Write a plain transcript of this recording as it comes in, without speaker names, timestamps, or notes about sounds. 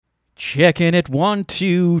Checking it, 1,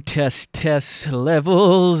 2, test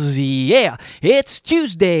levels, yeah. It's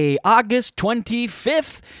Tuesday, August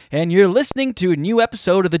 25th, and you're listening to a new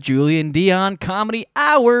episode of the Julian Dion Comedy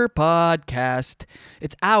Hour podcast.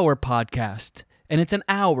 It's our podcast, and it's an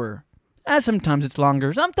hour. Sometimes it's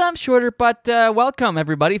longer, sometimes shorter, but welcome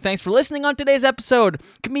everybody. Thanks for listening on today's episode.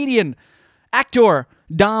 Comedian, actor,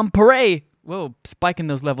 Dom Paré. Whoa, spiking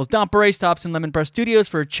those levels. Dom Paré stops in Lemon Press Studios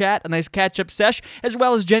for a chat, a nice catch-up sesh, as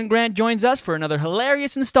well as Jen Grant joins us for another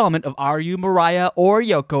hilarious installment of Are You Mariah or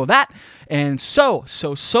Yoko? That and so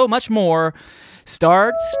much more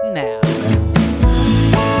starts now.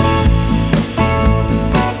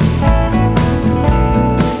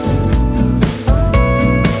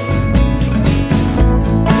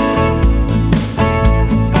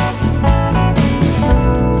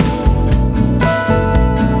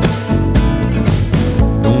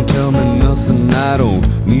 I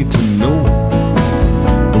don't need to know.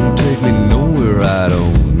 Don't take me nowhere I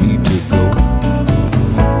don't need to go.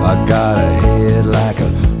 I got a head like a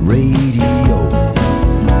radio.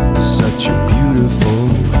 Such a beautiful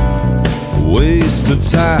waste of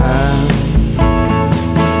time.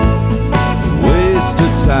 Waste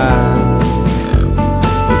of time.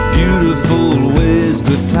 A beautiful waste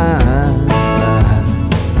of time.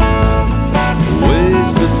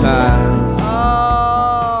 Waste of time.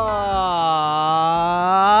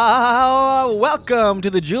 Welcome to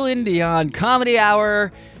the Julian Dion Comedy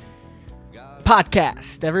Hour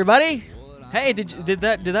podcast, everybody. Hey, did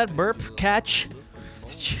that burp catch?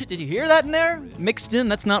 Did you hear that in there? Mixed in?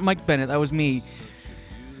 That's not Mike Bennett. That was me.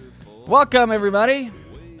 Welcome, everybody.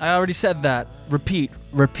 I already said that.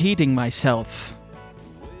 Repeating myself.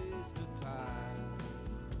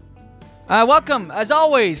 Welcome, as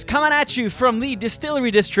always, coming at you from the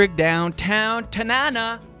Distillery District downtown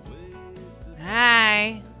Tanana.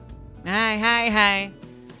 Hi.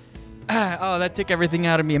 Oh, that took everything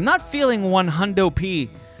out of me. I'm not feeling one hundo P.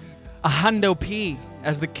 A hundo P,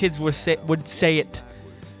 as the kids would say it.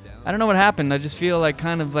 I don't know what happened. I just feel like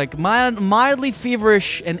kind of like mildly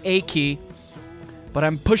feverish and achy. But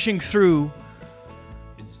I'm pushing through,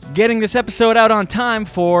 getting this episode out on time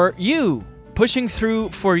for you. Pushing through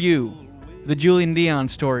for you. The Julian Dion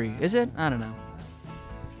story. Is it? I don't know.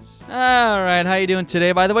 All right, how you doing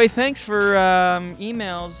today? By the way, thanks for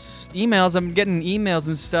emails. I'm getting emails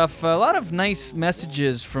and stuff. A lot of nice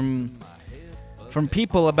messages from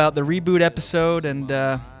people about the reboot episode and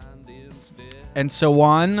so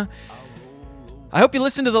on. I hope you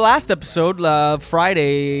listened to the last episode,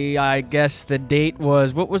 Friday. I guess the date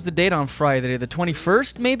was, what was the date on Friday? The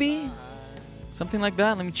 21st, maybe? Something like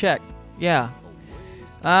that. Let me check. Yeah.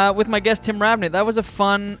 With my guest Tim Ravnett. That was a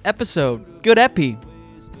fun episode. Good epi.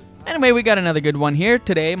 Anyway, we got another good one here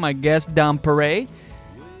today. My guest, Dom Paré,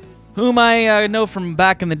 whom I know from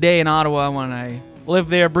back in the day in Ottawa when I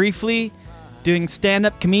lived there briefly, doing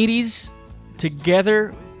stand-up comedies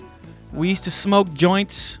together. We used to smoke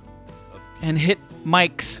joints and hit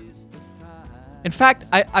mics. In fact,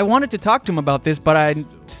 I wanted to talk to him about this, but I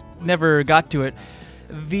never got to it.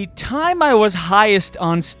 The time I was highest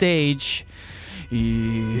on stage...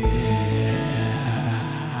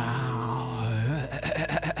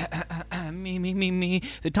 Me.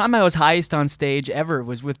 The time I was highest on stage ever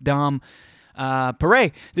was with Dom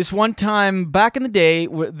Paré. This one time back in the day,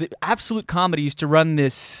 the Absolute Comedy used to run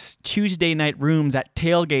this Tuesday night rooms at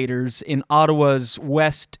Tailgaters in Ottawa's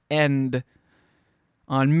West End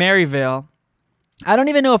on Maryvale. I don't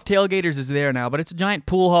even know if Tailgaters is there now, but it's a giant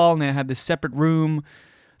pool hall, and they had this separate room,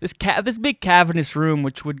 this big cavernous room,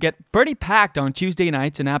 which would get pretty packed on Tuesday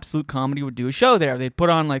nights, and Absolute Comedy would do a show there. They'd put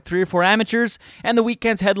on like 3 or 4 amateurs, and the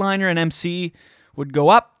weekend's headliner and MC would go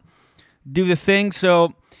up, do the thing.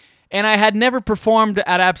 So, and I had never performed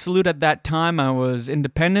at Absolute at that time. I was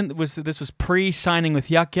independent. This was pre-signing with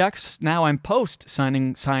Yuck Yucks. Now I'm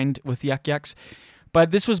signed with Yuck Yucks.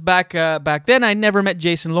 But this was back then. I never met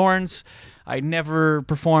Jason Lawrence. I never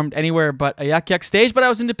performed anywhere but a Yuck Yuck stage, but I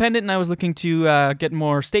was independent and I was looking to get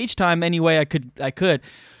more stage time any way I could.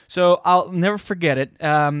 So I'll never forget it.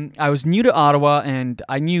 I was new to Ottawa and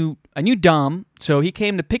I knew Dom, so he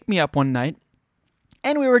came to pick me up one night,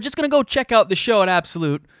 and we were just gonna go check out the show at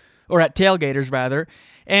Absolute, or at Tailgaters rather.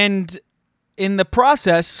 And in the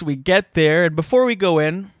process, we get there, and before we go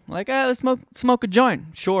in, like, let's smoke a joint.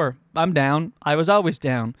 Sure, I'm down. I was always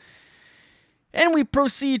down. And we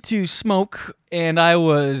proceed to smoke, and I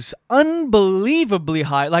was unbelievably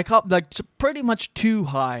high, like pretty much too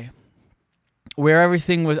high, where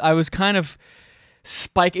everything was, I was kind of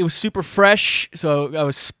spike. It was super fresh, so I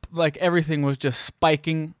was like, everything was just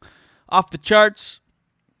spiking off the charts.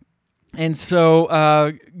 And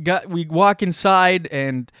so we walk inside,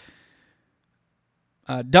 and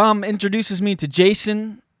Dom introduces me to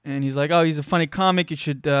Jason, and he's like, oh, he's a funny comic. You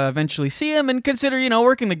should eventually see him and consider,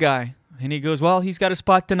 working the guy. And he goes, well, he's got a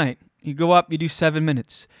spot tonight. You go up, you do 7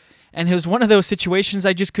 minutes. And it was one of those situations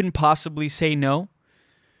I just couldn't possibly say no.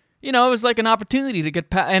 It was like an opportunity to get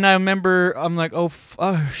past. And I remember, I'm like, oh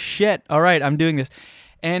shit, all right, I'm doing this.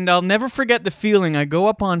 And I'll never forget the feeling. I go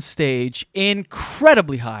up on stage,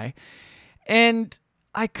 incredibly high, and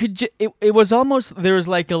I could it was almost, there was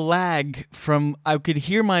like a lag from, I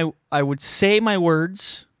would say my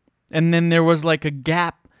words, and then there was like a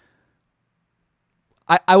gap.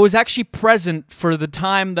 I was actually present for the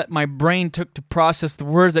time that my brain took to process the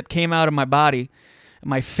words that came out of my body,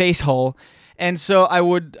 my face hole. And so I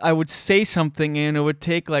would say something, and it would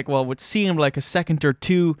take it would seem like a second or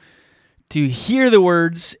two to hear the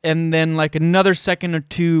words, and then like another second or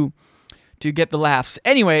two to get the laughs.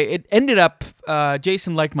 Anyway, it ended up,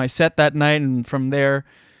 Jason liked my set that night, and from there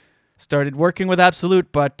started working with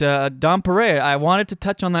Absolute. But Dom Paré, I wanted to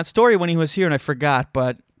touch on that story when he was here, and I forgot.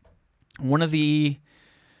 But one of the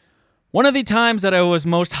times that I was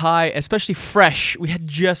most high, especially fresh, we had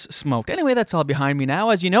just smoked. Anyway, that's all behind me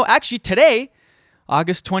now. As you know, actually today,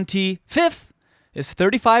 August 25th, is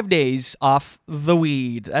 35 days off the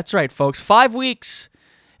weed. That's right, folks. 5 weeks.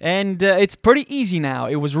 And it's pretty easy now.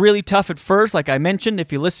 It was really tough at first, like I mentioned.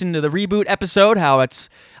 If you listen to the reboot episode, how it's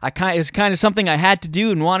kind of something I had to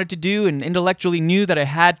do and wanted to do, and intellectually knew that I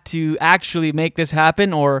had to actually make this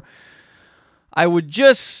happen, or I would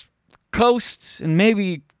just coast and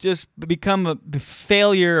maybe just become a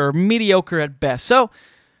failure or mediocre at best. So,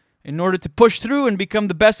 in order to push through and become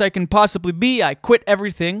the best I can possibly be, I quit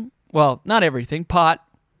everything. Well, not everything. Pot.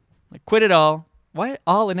 I quit it all. Why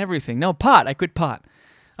all and everything? No, pot. I quit pot.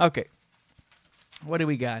 Okay. What do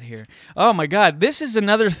we got here? Oh my God, this is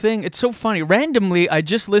another thing. It's so funny. Randomly, I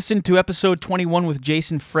just listened to episode 21 with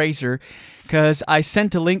Jason Fraser because I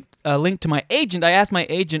sent a link to my agent. I asked my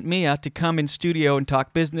agent, Mia, to come in studio and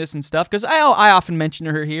talk business and stuff because I often mention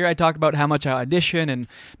her here. I talk about how much I audition and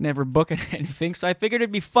never book anything. So I figured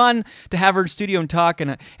it'd be fun to have her in studio and talk.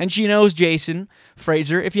 And she knows Jason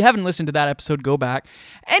Fraser. If you haven't listened to that episode, go back.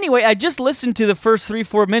 Anyway, I just listened to the first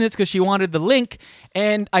 3-4 minutes because she wanted the link.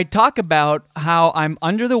 And I talk about how I'm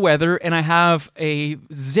under the weather and I have a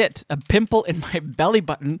pimple in my belly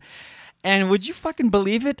button. And would you fucking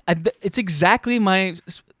believe it? It's exactly my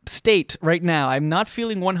state right now. I'm not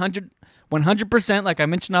feeling 100% like I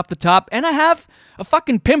mentioned off the top. And I have a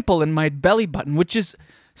fucking pimple in my belly button, which is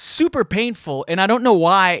super painful. And I don't know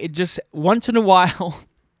why. It just, once in a while.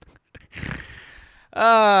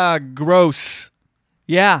 Gross.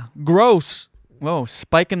 Yeah, gross. Whoa,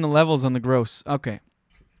 spiking the levels on the gross. Okay.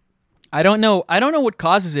 I don't know what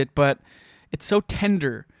causes it, but it's so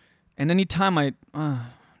tender. And anytime I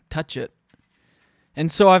touch it.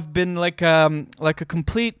 And so I've been like a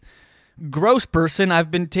complete gross person.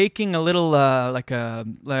 I've been taking a little what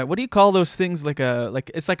do you call those things?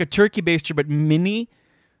 It's like a turkey baster but mini,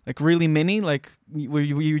 like really mini, like where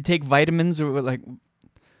you take vitamins or like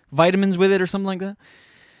vitamins with it or something like that.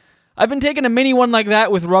 I've been taking a mini one like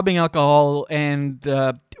that with rubbing alcohol and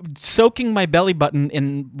soaking my belly button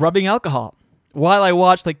in rubbing alcohol while I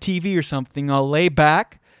watch like TV or something. I'll lay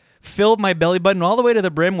back, fill my belly button all the way to the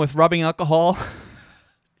brim with rubbing alcohol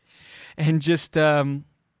and just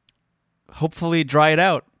hopefully dry it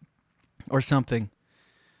out or something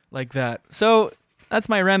like that. So that's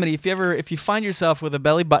my remedy. If you find yourself with a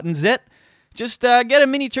belly button zit, just get a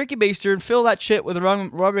mini turkey baster and fill that shit with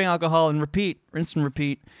rubbing alcohol and rinse and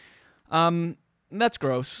repeat. That's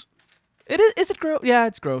gross. Is it gross? Yeah,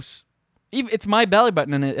 it's gross. It's my belly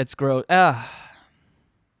button and it's gross. I've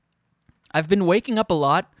been waking up a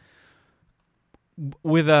lot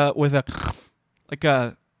with a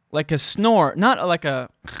snore, not like a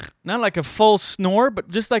full snore, but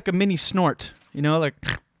just like a mini snort, like.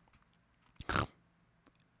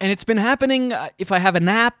 And it's been happening if I have a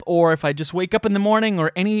nap or if I just wake up in the morning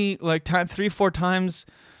or any like time 3-4 times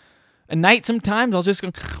a night. Sometimes I'll just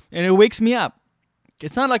go and it wakes me up.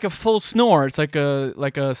 It's not like a full snore. It's like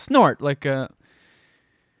a snort, like a.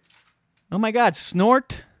 Oh my God,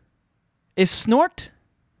 snort. Is snort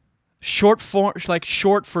short for a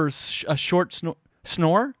short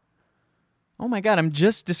snore? Oh my God, I'm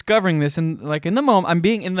just discovering this and like in the moment. I'm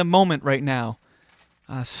being in the moment right now.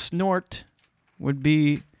 Snort would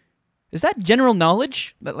be. Is that general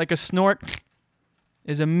knowledge that like a snort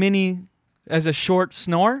is as a short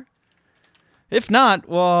snore? If not,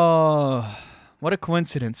 well, what a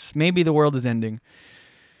coincidence. Maybe the world is ending.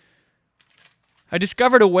 I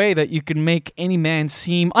discovered a way that you can make any man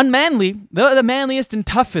seem unmanly, the manliest and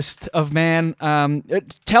toughest of man.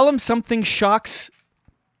 Tell him something shocks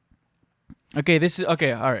Okay, this is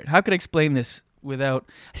okay. All right, how could I explain this without?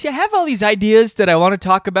 See, I have all these ideas that I want to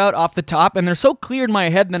talk about off the top, and they're so clear in my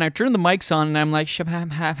head. And then I turn the mics on, and I'm like,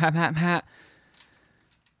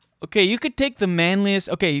 okay, you could take the manliest.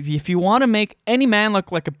 Okay, if you want to make any man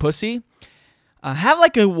look like a pussy, have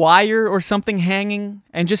like a wire or something hanging,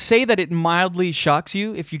 and just say that it mildly shocks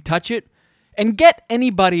you if you touch it, and get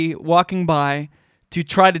anybody walking by to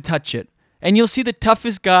try to touch it, and you'll see the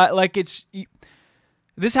toughest guy. Like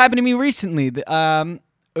this happened to me recently. There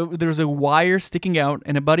was a wire sticking out,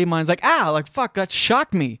 and a buddy of mine's like, like fuck, that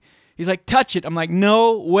shocked me. He's like, touch it. I'm like,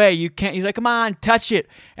 no way, you can't. He's like, come on, touch it.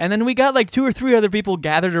 And then we got like 2 or 3 other people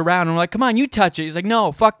gathered around, and we're like, come on, you touch it. He's like,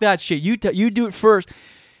 no, fuck that shit. You do it first.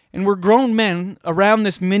 And we're grown men around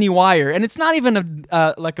this mini wire, and it's not even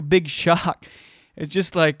like a big shock. It's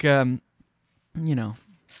just like, I'll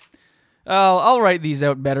write these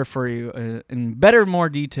out better for you in better, more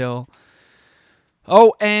detail.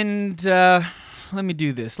 Oh, and let me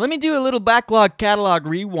do this. Let me do a little backlog catalog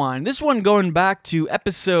rewind. This one going back to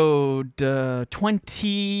episode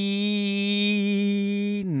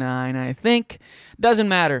 29, I think. Doesn't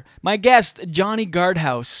matter. My guest, Johnny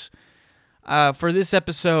Guardhouse, for this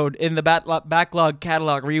episode in the backlog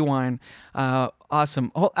catalog rewind.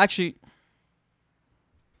 Awesome. Actually,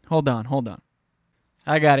 hold on.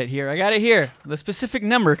 I got it here. The specific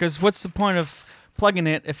number, because what's the point of plugging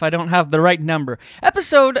it if I don't have the right number?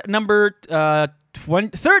 Episode number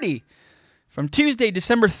 30 from Tuesday,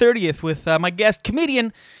 December 30th with my guest,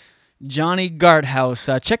 comedian Johnny Guardhouse.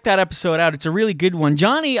 Check that episode out. It's a really good one.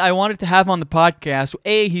 Johnny, I wanted to have on the podcast.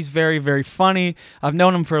 A, he's very, very funny. I've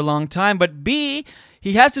known him for a long time. But B,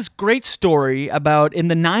 he has this great story about in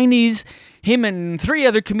the 90s, him and 3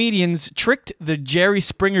 other comedians tricked the Jerry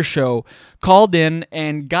Springer show, called in,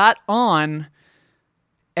 and got on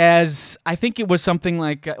as, I think it was something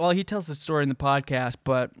like, well, he tells the story in the podcast,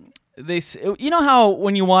 but you know how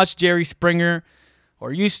when you watch Jerry Springer,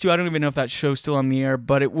 or used to, I don't even know if that show's still on the air,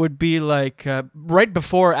 but it would be like right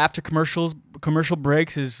before, after commercial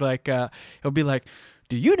breaks is like, it'll be like,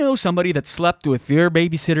 do you know somebody that slept with your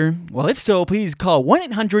babysitter? Well, if so, please call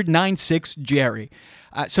 1-800-96-JERRY.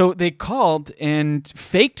 So they called and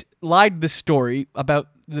lied this story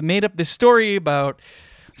they made up this story about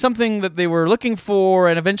something that they were looking for,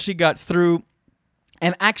 and eventually got through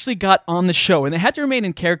and actually got on the show. And they had to remain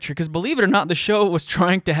in character because, believe it or not, the show was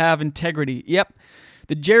trying to have integrity. Yep,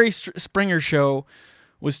 the Jerry Springer show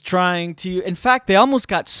was trying to... In fact, they almost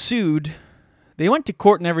got sued. They went to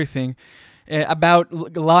court and everything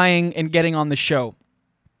about lying and getting on the show.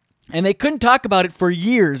 And they couldn't talk about it for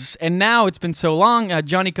years. And now it's been so long,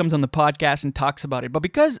 Johnny comes on the podcast and talks about it. But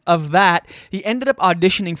because of that, he ended up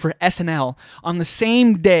auditioning for SNL on the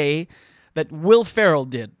same day that Will Ferrell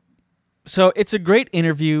did. So it's a great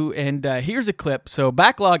interview, and here's a clip. So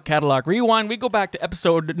backlog, catalog, rewind. We go back to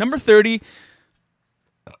episode number 30,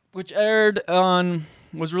 which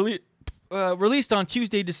was released on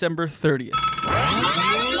Tuesday, December 30th.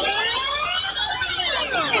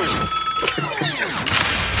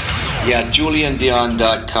 Yeah,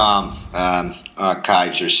 JulianDion.com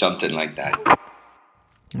archives or something like that.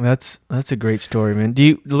 That's a great story, man.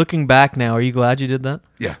 Looking back now, are you glad you did that?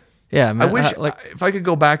 Yeah. Yeah, man. I wish, if I could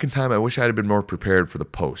go back in time, I wish I had been more prepared for the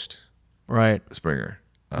post. Right. Springer.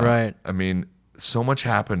 Right. I mean, so much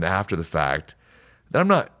happened after the fact that I'm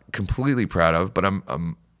not completely proud of, but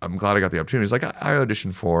I'm glad I got the opportunity. It's like I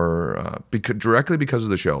auditioned for directly because of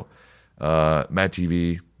the show, Mad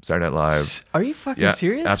TV, Saturday Night Live. Are you fucking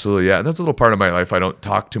serious? Absolutely, yeah. That's a little part of my life I don't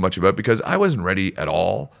talk too much about because I wasn't ready at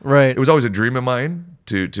all. Right. It was always a dream of mine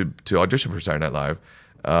to audition for Saturday Night Live,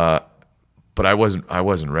 but I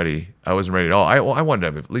wasn't ready. I wasn't ready at all. I wanted to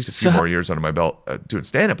have at least a few more years under my belt doing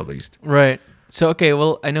stand up at least. Right. So okay,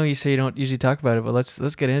 well, I know you say you don't usually talk about it, but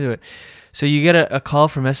let's get into it. So you get a call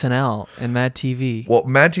from SNL and Mad TV. Well,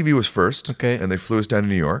 Mad TV was first. Okay. And they flew us down to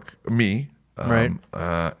New York. Me. Right.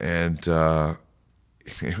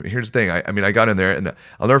 Here's the thing. I mean, I got in there, and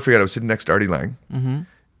I'll never forget. I was sitting next to Artie Lang,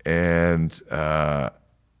 and I'm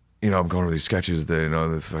going over these sketches,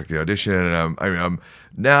 the audition, and I'm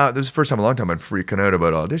now this is the first time in a long time I'm freaking out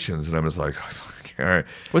about auditions, and I'm just like, all right.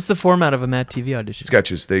 What's the format of a Mad TV audition?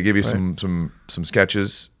 Sketches. They give you some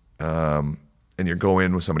sketches, and you go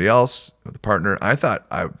in with somebody else, with a partner. I thought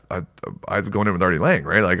I was going in with Artie Lang,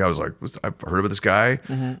 right? Like I was like, I've heard about this guy,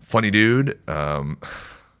 funny dude.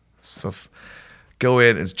 Go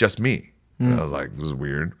in, it's just me. And I was like, this is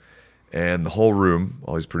weird. And the whole room,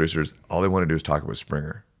 all these producers, all they want to do is talk about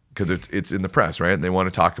Springer because it's in the press, right? And they want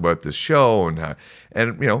to talk about this show and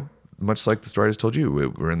much like the story I just told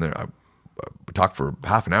you, we're in there. We talked for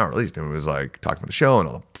half an hour at least, and it was like talking about the show and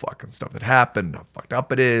all the fucking stuff that happened, how fucked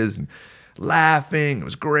up it is, and laughing. It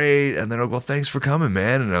was great. And they're like, well, thanks for coming,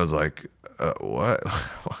 man. And I was like, what?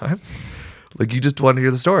 What? Like, you just want to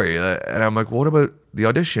hear the story. And I'm like, well, what about the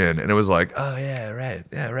audition? And it was like, oh, yeah, right.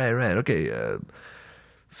 Yeah, right. Okay.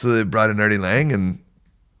 So they brought in Artie Lang, and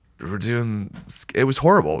we're doing, it was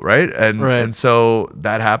horrible, right? And so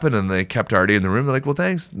that happened, and they kept Artie in the room. They're like, well,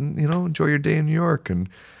 thanks. Enjoy your day in New York. And,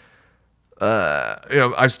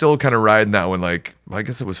 I'm still kind of riding that one. Like, I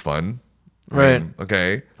guess it was fun. Right.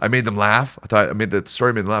 Okay. I made them laugh. The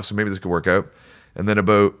story made them laugh, so maybe this could work out. And then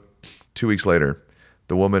about 2 weeks later,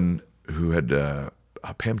 the woman who had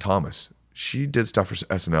Pam Thomas, she did stuff for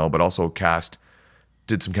SNL, but also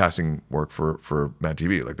did some casting work for Mad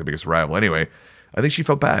TV, like The Biggest Rival. Anyway, I think she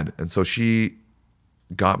felt bad, and so she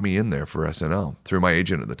got me in there for SNL through my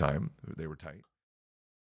agent at the time. They were tight.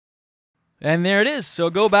 And there it is. So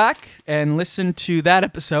go back and listen to that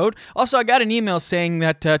episode. Also, I got an email saying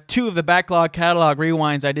that 2 of the backlog catalog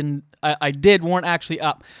rewinds I did weren't actually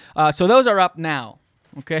up. So those are up now.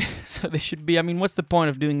 Okay, so they should be. I mean, what's the point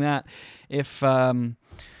of doing that if, they're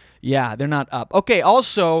not up? Okay,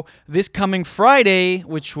 also, this coming Friday,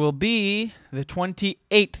 which will be the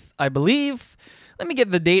 28th, I believe. Let me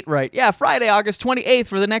get the date right. Yeah, Friday, August 28th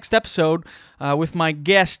for the next episode with my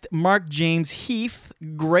guest, Mark James Heath.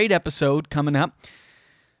 Great episode coming up.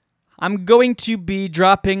 I'm going to be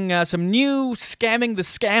dropping some new Scamming the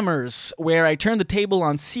Scammers, where I turn the table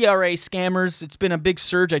on CRA scammers. It's been a big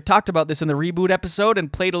surge. I talked about this in the reboot episode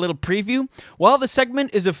and played a little preview. Well, the segment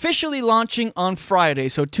is officially launching on Friday,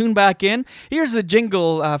 so tune back in. Here's the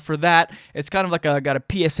jingle for that. It's kind of like got a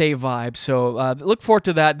PSA vibe, so look forward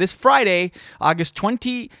to that this Friday, August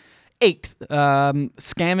 28th.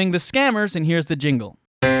 Scamming the Scammers, and here's the jingle.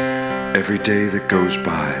 Every day that goes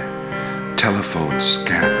by, telephone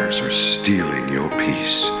scammers are stealing your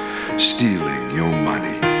peace, stealing your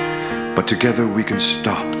money. But together we can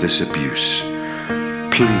stop this abuse.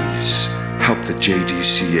 Please help the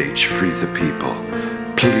JDCH free the people.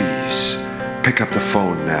 Please pick up the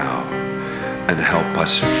phone now and help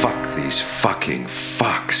us fuck these fucking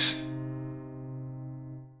fucks.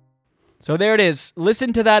 So there it is.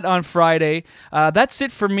 Listen to that on Friday. That's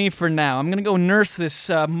it for me for now. I'm going to go nurse this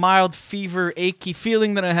mild fever, achy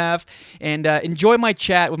feeling that I have and enjoy my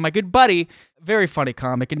chat with my good buddy, very funny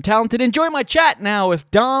comic and talented. Enjoy my chat now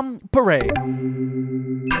with Dom Paré.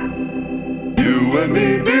 You and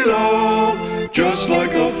me belong, just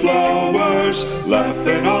like the flowers,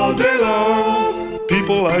 laughing all day long.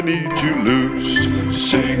 People, I need you loose.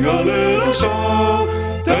 Sing a little song,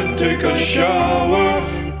 then take a shower.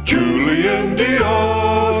 Julian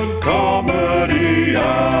Dion Comedy Hour.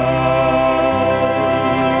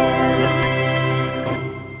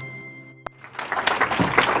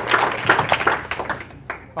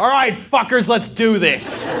 All right, fuckers, let's do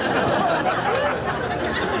this.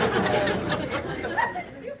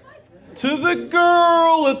 To the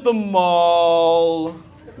girl at the mall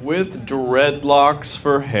with dreadlocks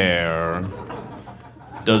for hair.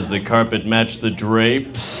 Does the carpet match the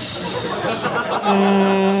drapes?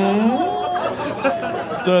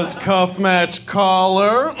 Does cuff match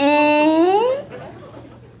collar?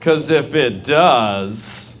 'Cause if it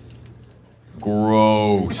does,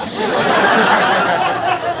 gross.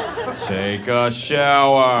 Take a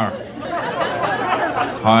shower.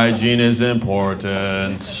 Hygiene is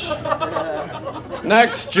important.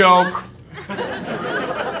 Next joke.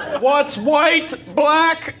 What's white,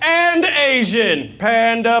 black, and Asian?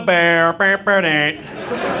 Panda bear.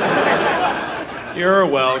 You're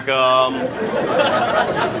welcome.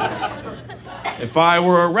 If I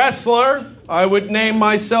were a wrestler, I would name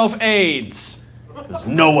myself AIDS. Because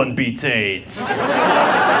no one beats AIDS. It's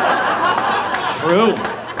true.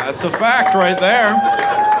 That's a fact right there.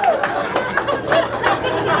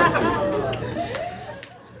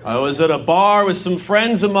 I was at a bar with some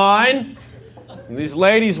friends of mine. And these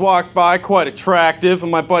ladies walked by, quite attractive,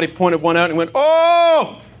 and my buddy pointed one out and went,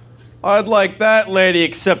 "Oh, I'd like that lady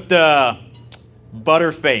except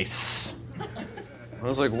Butterface." I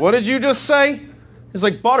was like, "What did you just say?" He's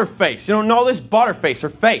like, "Butterface. You don't know this? Butterface, her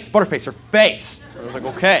face. Butterface, her face." I was like,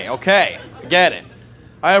 okay, I get it.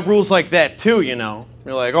 I have rules like that too, you know.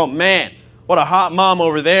 You're like, "Oh man, what a hot mom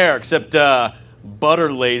over there, except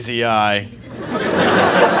butter lazy eye."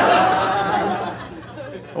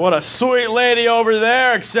 What a sweet lady over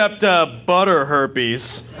there, except butter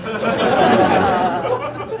herpes.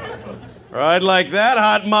 Right, like that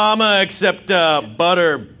hot mama, except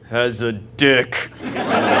butter has a dick.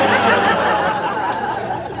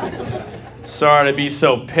 Sorry to be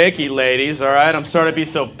so picky, ladies, all right? I'm sorry to be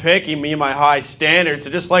so picky, me and my high standards. I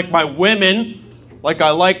just like my women like I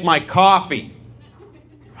like my coffee.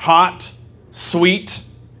 Hot, sweet,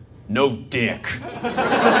 no dick.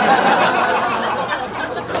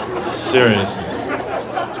 Seriously.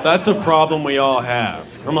 That's a problem we all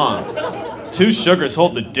have. Come on. 2 sugars,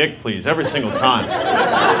 hold the dick, please, every single time.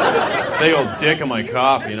 Big old dick in my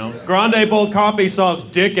coffee, you know? Grande bold coffee sauce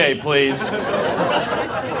dick, please.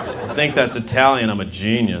 I think that's Italian. I'm a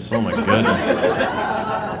genius. Oh my goodness.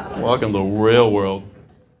 Welcome to the real world.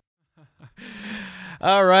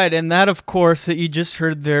 All right, and that, of course, that you just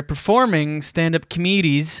heard there performing stand-up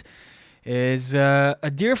comedies is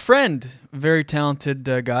a dear friend, very talented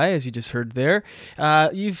guy, as you just heard there.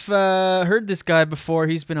 You've heard this guy before.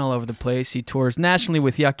 He's been all over the place. He tours nationally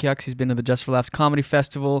with Yuck Yucks. He's been to the Just for Laughs Comedy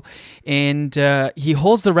Festival, and he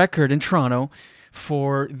holds the record in Toronto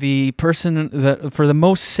for the for the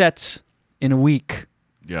most sets in a week.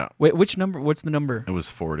 Yeah. Wait, which number? What's the number? It was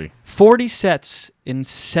 40. 40 sets in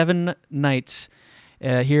 7 nights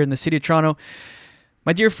here in the city of Toronto.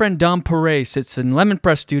 My dear friend Dom Paré sits in Lemon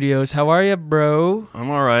Press Studios. How are you, bro? I'm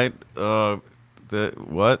all right.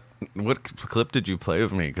 What clip did you play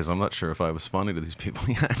of me? Because I'm not sure if I was funny to these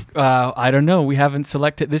people yet. I don't know. We haven't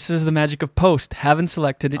selected. This is the magic of post. Haven't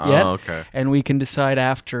selected it yet. Oh, okay. And we can decide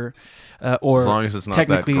after. Or as long as it's not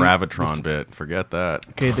that Gravitron bit. Forget that.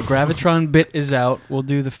 Okay, the Gravitron bit is out. We'll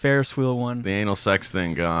do the Ferris wheel one. The anal sex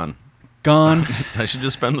thing gone. Gone. I should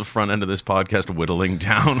just spend the front end of this podcast whittling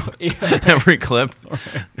down every clip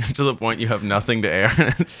to the point you have nothing to air.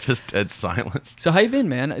 It's just dead silence. So how you been,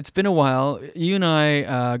 man? It's been a while. You and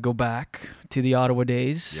I go back to the Ottawa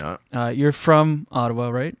days. Yeah. You're from Ottawa,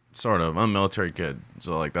 right? Sort of. I'm a military kid,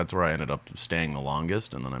 so like that's where I ended up staying the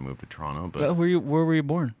longest, and then I moved to Toronto. But Where were you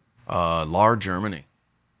born? Lahr, Germany.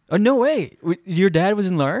 Oh, no way. Your dad was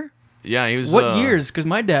in Lahr? Yeah, he was. What years? Because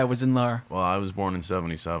my dad was in Lahr. Well, I was born in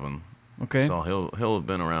 1977. Okay. So he'll have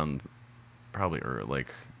been around probably, or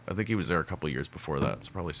like, I think he was there a couple years before that.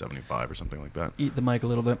 So probably 75 or something like that. Eat the mic a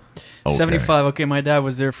little bit. Okay. 75. Okay, my dad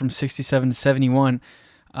was there from 67 to 71,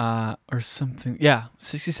 or something. Yeah,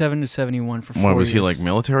 67 to 71 for 4 years. What, was he like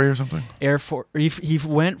military or something? Air Force. He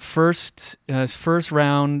went first. His first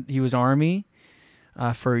round, he was Army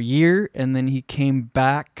for a year, and then he came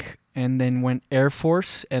back and then went Air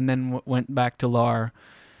Force, and then went back to Lahr.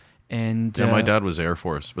 And yeah, my dad was Air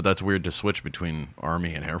Force, but that's weird to switch between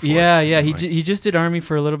Army and Air Force. Yeah. Like, He just did Army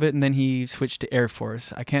for a little bit, and then he switched to Air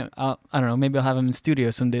Force. I don't know. Maybe I'll have him in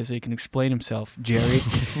studio someday so he can explain himself, Jerry.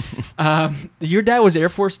 Your dad was Air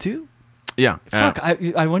Force too? Yeah. Fuck.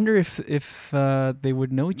 I wonder if they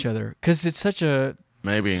would know each other, because it's such a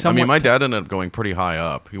maybe. I mean, my dad ended up going pretty high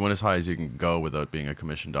up. He went as high as you can go without being a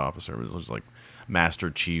commissioned officer. It was like Master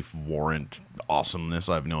Chief Warrant awesomeness.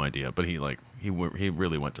 I have no idea, but he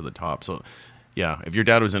really went to the top. So yeah, if your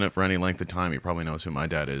dad was in it for any length of time, he probably knows who my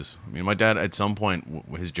dad is. I mean, my dad at some point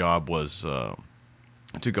his job was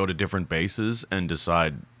to go to different bases and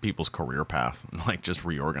decide people's career path, and like just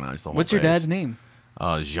reorganize the whole What's your base. dad's name?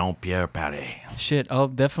 Jean-Pierre Paré. Shit, I'll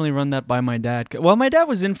definitely run that by my dad. Well, my dad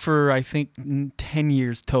was in for, I think, 10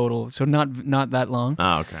 years total, so not that long.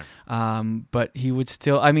 Oh, okay. But he would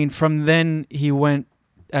still, I mean, from then he went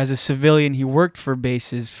as a civilian. He worked for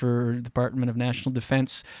bases for the Department of National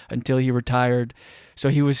Defense until he retired. So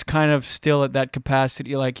he was kind of still at that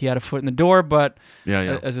capacity, like he had a foot in the door, but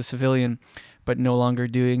Yeah. as a civilian, but no longer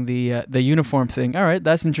doing the uniform thing. All right,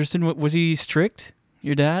 that's interesting. Was he strict,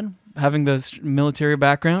 your dad, having the military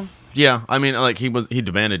background? Yeah, I mean, like he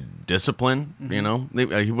demanded discipline. Mm-hmm. You know,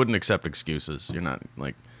 he wouldn't accept excuses. You're not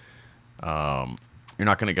like, you're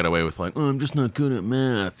not gonna get away with like, oh, I'm just not good at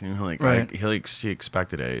math. You know, like, right. He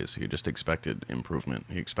expected A's. He just expected improvement.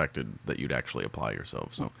 He expected that you'd actually apply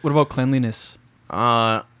yourself. So, what about cleanliness?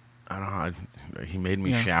 I don't know. He made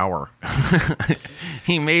me shower.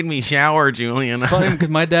 He made me shower, Julian. It's funny because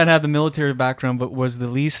my dad had the military background, but was the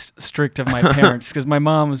least strict of my parents, because my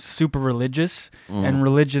mom was super religious, and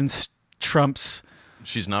religion trumps.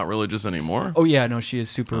 She's not religious anymore? Oh, yeah, no, she is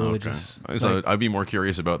super religious. Okay. So I'd be more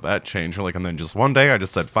curious about that change. Like, and then just one day I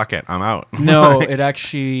just said, fuck it, I'm out. No, it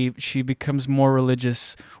actually, she becomes more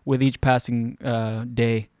religious with each passing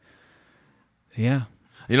day. Yeah.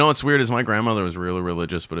 You know what's weird is my grandmother was really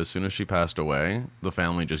religious, but as soon as she passed away, the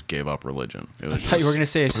family just gave up religion. I thought you were going to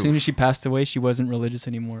say as soon as she passed away, she wasn't religious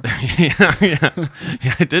anymore. yeah.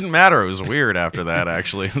 It didn't matter. It was weird after that,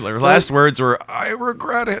 actually. Her last words were, I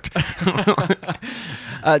regret it.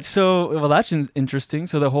 Well, that's interesting.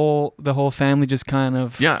 So the whole family just kind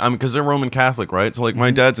of... Yeah, I mean, because they're Roman Catholic, right? So, like,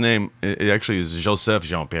 my dad's name, it actually is Joseph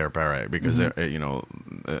Jean-Pierre Paré, because, you know,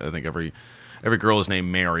 I think every girl is named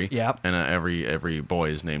Mary, yep. and every boy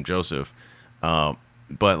is named Joseph.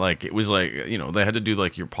 But like it was like they had to do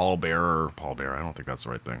like your pallbearer. I don't think that's the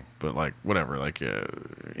right thing, but like whatever, like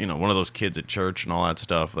one of those kids at church and all that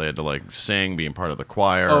stuff. They had to like sing, being part of the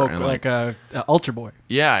choir. Oh, and, like a altar boy.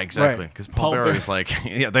 Yeah, exactly. Because Pallbearer. pallbearer is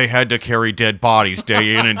like they had to carry dead bodies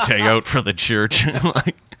day in and day out for the church.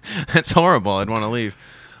 Like that's horrible. I'd want to leave,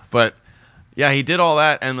 but. Yeah, he did all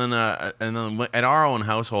that, and then at our own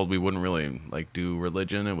household, we wouldn't really like do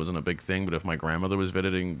religion. It wasn't a big thing. But if my grandmother was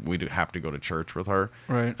visiting, we'd have to go to church with her.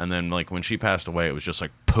 Right. And then like when she passed away, it was just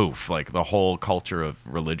like poof, like the whole culture of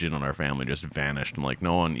religion in our family just vanished, and like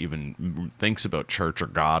no one even thinks about church or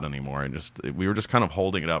God anymore. And we were just kind of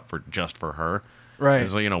holding it up for her. Right.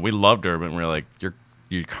 So we loved her, but we were like,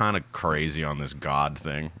 you're kind of crazy on this God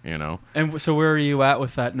thing, And so where are you at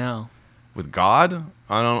with that now? With God,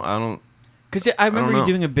 I don't. Because I remember don't you know.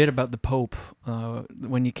 doing a bit about the Pope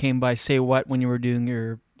when you came by Say What when you were doing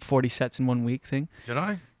your 40 sets in 1 week thing. Did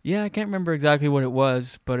I? Yeah, I can't remember exactly what it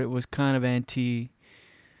was, but it was kind of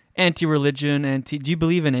anti-religion, Do you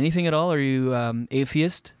believe in anything at all? Are you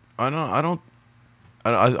atheist? I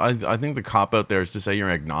think the cop out there is to say you're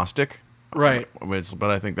agnostic. Right.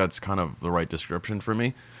 But I think that's kind of the right description for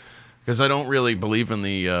me. Because I don't really believe in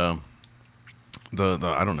the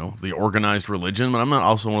I don't know, the organized religion, but I'm not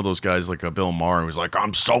also one of those guys like a Bill Maher who's like,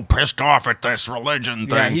 I'm so pissed off at this religion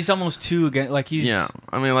thing. Yeah, he's almost too again. Like he's. Yeah,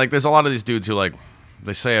 I mean, like there's a lot of these dudes who like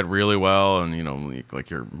they say it really well, and like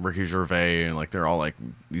your Ricky Gervais, and like they're all like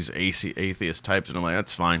these atheist types, and I'm like,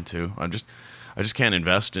 that's fine too. I just can't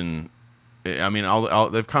invest in. I mean,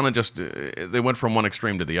 they've kind of just they went from one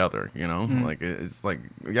extreme to the other, Like it's like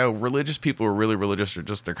religious people who are really religious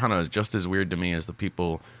they're kind of just as weird to me as the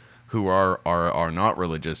people who are not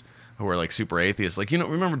religious, who are like super atheists. Like,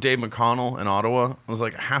 remember Dave McConnell in Ottawa? It was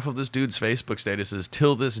like half of this dude's Facebook statuses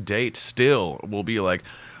till this date still will be like,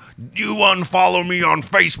 you unfollow me on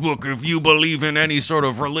Facebook if you believe in any sort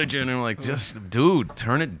of religion. And like, just dude,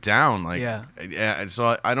 turn it down. Like, yeah.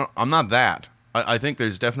 So I'm not that. I think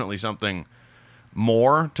there's definitely something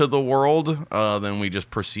more to the world than we just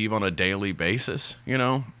perceive on a daily basis.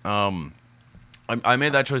 I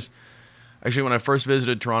made that choice. Actually, when I first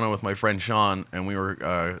visited Toronto with my friend Sean, and we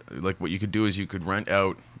were like, what you could do is you could rent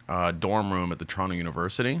out a dorm room at the Toronto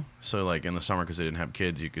University. So, like in the summer, because they didn't have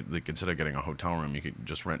kids, instead of getting a hotel room, you could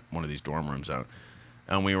just rent one of these dorm rooms out.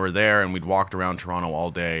 And we were there, and we'd walked around Toronto all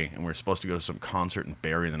day, and we were supposed to go to some concert in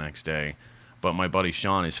Barrie the next day. But my buddy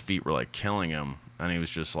Sean, his feet were like killing him, and he was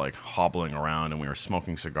just like hobbling around, and we were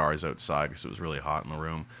smoking cigars outside because it was really hot in the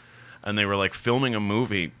room. And they were like filming a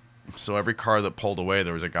movie. So every car that pulled away,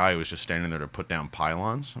 there was a guy who was just standing there to put down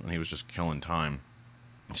pylons, and he was just killing time.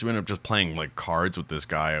 So we ended up just playing like cards with this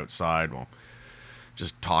guy outside while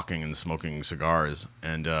just talking and smoking cigars.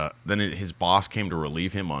 And then his boss came to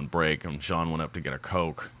relieve him on break, and Sean went up to get a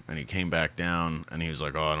Coke, and he came back down, and he was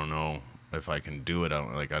like, I don't know if I can do it.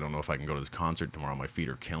 I don't know if I can go to this concert tomorrow. My feet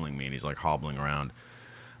are killing me. And he's like hobbling around.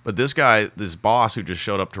 But this boss who just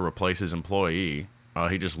showed up to replace his employee,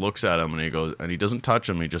 he just looks at him and he goes, and he doesn't touch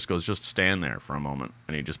him. He just goes, just stand there for a moment.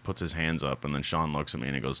 And he just puts his hands up. And then Sean looks at me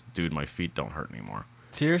and he goes, dude, my feet don't hurt anymore.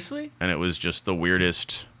 Seriously? And it was just the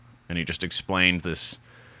weirdest. And he just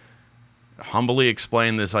humbly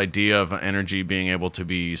explained this idea of energy being able to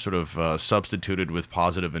be sort of substituted with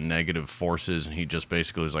positive and negative forces. And he just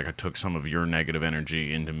basically was like, I took some of your negative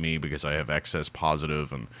energy into me because I have excess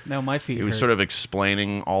positive. And now my feet he was hurt. sort of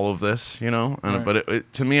explaining all of this, And, Right.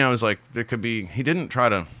 But to me, I was like, there could be. He didn't try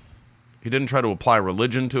to apply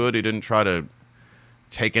religion to it. He didn't try to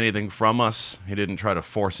take anything from us. He didn't try to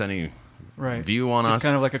force any view on Just us.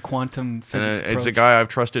 kind of like a quantum physics And it's a approach. guy I've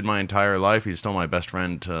trusted my entire life. He's still my best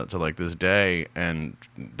friend to like this day, and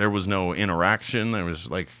there was no interaction. There was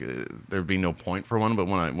like there'd be no point for one. But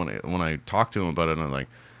when I talked to him about it, and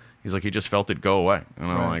he's like, he just felt it go away, and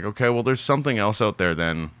I'm like, okay, well, there's something else out there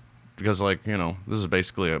then, because like this is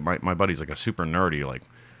basically my buddy's like a super nerdy, like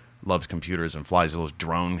loves computers and flies those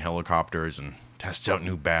drone helicopters and tests out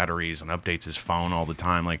new batteries and updates his phone all the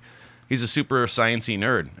time, like. He's a super sciencey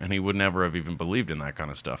nerd, and he would never have even believed in that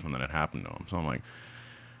kind of stuff, and then it happened to him. So I'm like,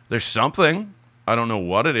 there's something. I don't know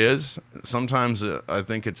what it is. Sometimes I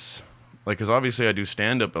think it's, like, because obviously I do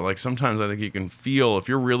stand-up, but, like, sometimes I think you can feel, if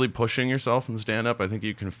you're really pushing yourself in stand-up, I think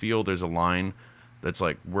you can feel there's a line that's,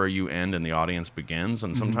 like, where you end and the audience begins,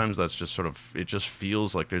 and sometimes that's just sort of, it just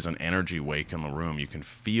feels like there's an energy wake in the room. You can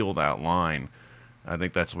feel that line. I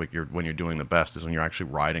think that's like when you're doing the best, is when you're actually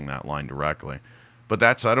riding that line directly. But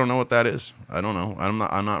I don't know what that is. I don't know. I'm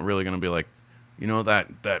not really going to be like,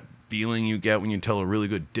 that feeling you get when you tell a really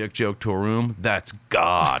good dick joke to a room, that's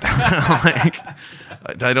God. Like,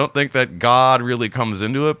 I don't think that God really comes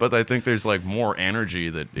into it, but I think there's like more energy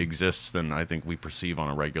that exists than I think we perceive on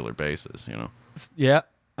a regular basis. You know. Yeah,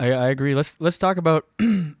 I agree. Let's talk about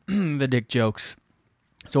the dick jokes.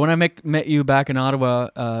 So when I met you back in Ottawa,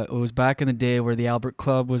 it was back in the day where the Albert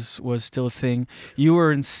Club was still a thing. You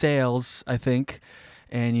were in sales, I think,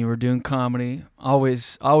 and you were doing comedy.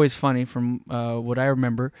 Always funny from what I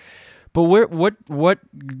remember. But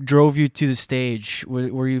what drove you to the stage?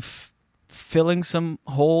 Were you filling some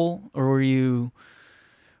hole, or did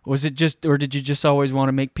you just always want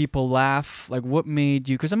to make people laugh? Like, what made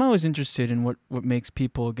you? Because I'm always interested in what makes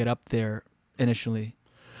people get up there initially.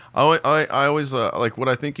 I always like what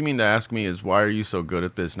I think you mean to ask me is why are you so good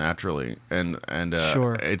at this naturally? And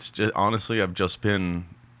Sure. It's just honestly I've just been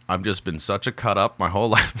such a cut up my whole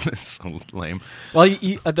life. It's so lame. Well,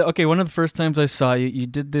 okay, one of the first times I saw you, you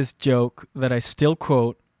did this joke that I still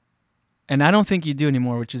quote, and I don't think you do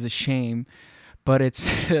anymore, which is a shame. But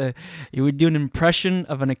it's you would do an impression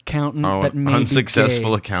of an accountant that may unsuccessful be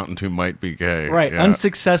gay. accountant who might be gay. Right, yeah.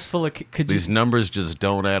 unsuccessful. These numbers just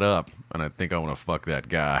don't add up, and I think I want to fuck that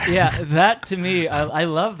guy. Yeah, that to me, I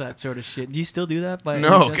love that sort of shit. Do you still do that?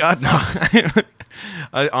 No, God, no.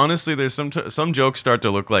 I honestly, there's some jokes start to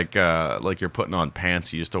look like you're putting on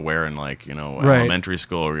pants you used to wear in right. Elementary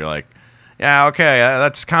school, where you're like, yeah, okay,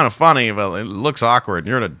 that's kind of funny, but it looks awkward.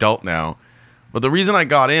 You're an adult now. But the reason I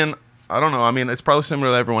got in, I don't know. I mean, it's probably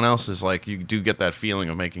similar to everyone else. Is like you do get that feeling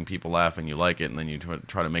of making people laugh and you like it, and then you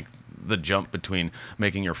try to make the jump between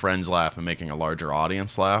making your friends laugh and making a larger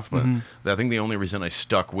audience laugh. But I think the only reason I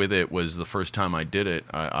stuck with it was the first time I did it,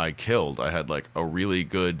 I killed. I had like a really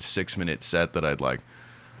good 6-minute set that I'd like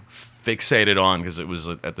fixated on because it was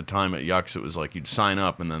at the time at Yucks. It was like you'd sign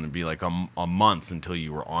up and then it'd be like a month until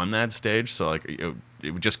you were on that stage. So like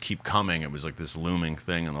it would just keep coming. It was like this looming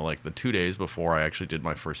thing. And the 2 days before I actually did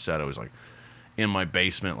my first set, I was like in my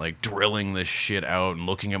basement, like drilling this shit out and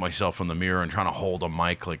looking at myself in the mirror and trying to hold a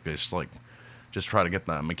mic like this, like just try to get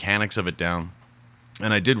the mechanics of it down.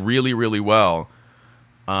 And I did really, really well.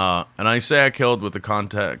 And I say I killed with the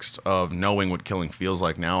context of knowing what killing feels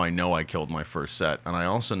like. Now I know I killed my first set. And I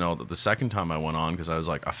also know that the second time I went on, because I was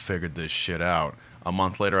like, I figured this shit out. A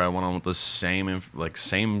month later, I went on with the same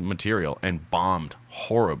material and bombed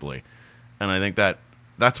horribly. And I think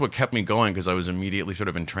that's what kept me going, because I was immediately sort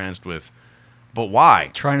of entranced with, but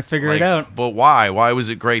why? Trying to figure it out. But why? Why was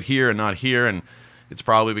it great here and not here? And it's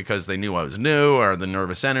probably because they knew I was new, or the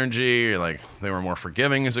nervous energy, or like they were more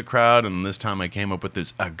forgiving as a crowd. And this time I came up with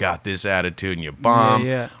this, I got this attitude, and you bomb.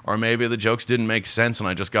 Yeah. Or maybe the jokes didn't make sense and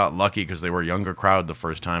I just got lucky because they were a younger crowd the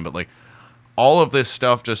first time. But like all of this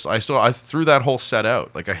stuff, I threw that whole set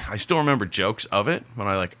out. Like I still remember jokes of it, but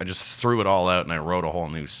I just threw it all out and I wrote a whole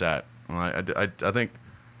new set. And I think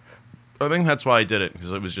that's why I did it,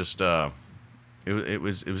 because it was just it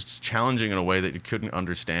was challenging in a way that you couldn't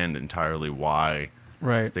understand entirely why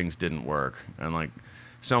things didn't work. And like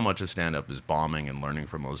so much of stand-up is bombing and learning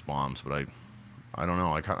from those bombs. But I don't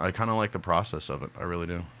know. I kind of like the process of it. I really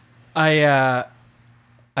do. I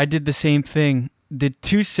did the same thing. Did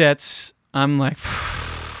 2 sets. I'm like,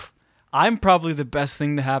 I'm probably the best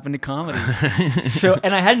thing to happen to comedy.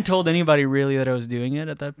 And I hadn't told anybody really that I was doing it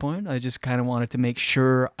at that point. I just kind of wanted to make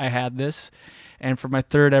sure I had this. And for my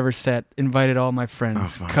 3rd ever set, invited all my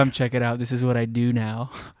friends, come check it out. This is what I do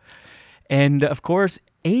now. And of course,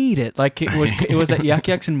 ate it. Like it was at Yuck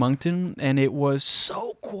Yucks in Moncton, and it was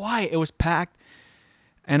so quiet. It was packed.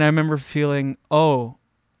 And I remember feeling, oh,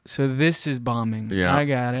 so this is bombing. Yeah. I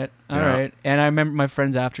got it. All right. And I remember my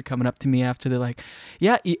friends coming up to me after, they're like,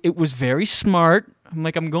 yeah, it was very smart. I'm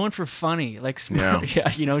like, I'm going for funny. Like, smart.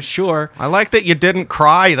 Yeah, sure. I like that you didn't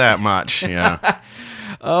cry that much. Yeah.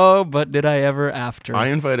 Oh, but did I ever after? I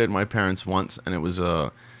invited my parents once, and it was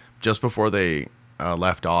just before they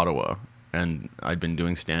left Ottawa, and I'd been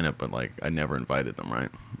doing stand-up, but like I never invited them, right?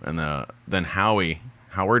 And then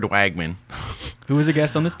Howard Wagman, who was a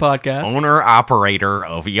guest on this podcast, owner-operator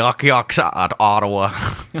of Yuck Yucks at Ottawa,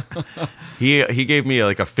 he gave me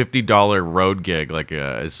like a $50 road gig, like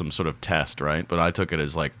as some sort of test, right? But I took it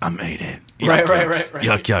as like, I made it. Right.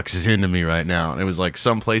 Yuck Yucks is into me right now. And it was like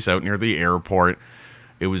someplace out near the airport.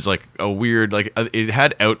 It was like a weird, like it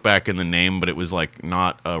had Outback in the name, but it was like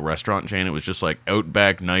not a restaurant chain. It was just like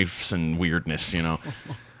Outback knives and weirdness, And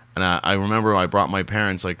I remember I brought my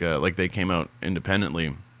parents, like they came out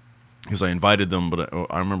independently because I invited them. But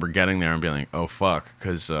I remember getting there and being like, oh, fuck.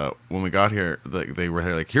 Because when we got here, they were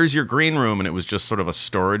like, here's your green room. And it was just sort of a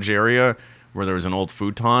storage area where there was an old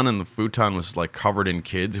futon. And the futon was like covered in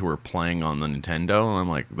kids who were playing on the Nintendo. And I'm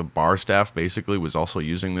like, the bar staff basically was also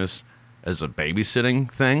using this as a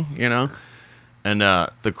babysitting thing, And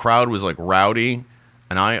the crowd was like rowdy.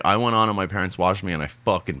 And I went on and my parents watched me and I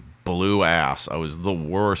fucking blew ass. I was the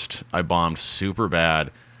worst. I bombed super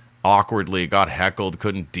bad, awkwardly, got heckled,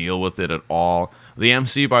 couldn't deal with it at all. The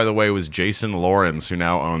MC, by the way, was Jason Lawrence, who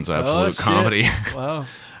now owns Absolute shit. Comedy. Wow.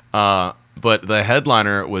 But the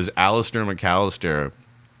headliner was Alistair McAllister.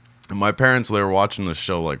 And my parents, they were watching the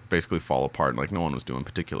show, like, basically fall apart. Like, no one was doing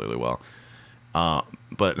particularly well.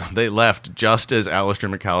 But they left just as Alistair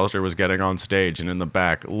McAllister was getting on stage. And in the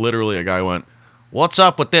back, literally a guy went, "What's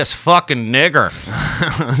up with this fucking nigger?"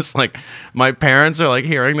 It's like, my parents are like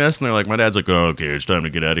hearing this and they're like, my dad's like, "Oh, okay, it's time to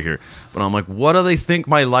get out of here." But I'm like, what do they think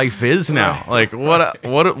my life is now? Like, what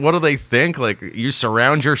do they think? Like, you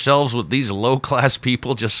surround yourselves with these low class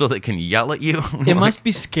people just so they can yell at you? It must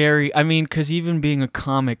be scary. I mean, because even being a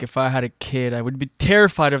comic, if I had a kid, I would be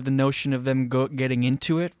terrified of the notion of them getting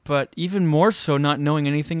into it. But even more so, not knowing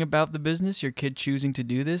anything about the business, your kid choosing to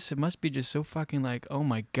do this, it must be just so fucking like, oh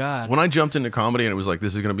my God. When I jumped into comedy and it was like,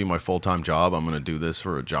 this is going to be my full-time job, I'm going to do this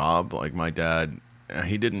for a job, like, my dad,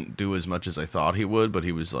 he didn't do as much as I thought he would, but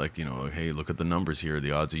he was like, you know, hey, look at the numbers here.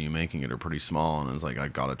 The odds of you making it are pretty small. And I was like, I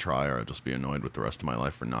got to try or I'll just be annoyed with the rest of my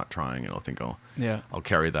life for not trying. And I think I'll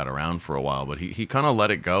carry that around for a while. But he kind of let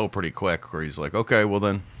it go pretty quick where he's like, okay, well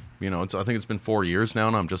then, you know, I think it's been 4 years now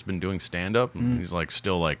and I've just been doing stand-up. And he's like,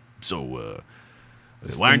 still like, so,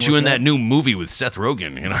 why aren't you in that new movie with Seth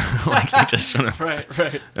Rogen? You know, like, he just sort of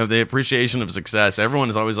right. Of the appreciation of success. Everyone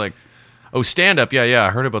is always like, "Oh, stand up, yeah, I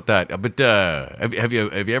heard about that." But have you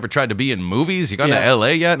ever tried to be in movies? You gone to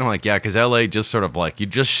L.A. yet? And I'm like, yeah, because L.A. just sort of like, you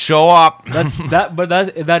just show up. But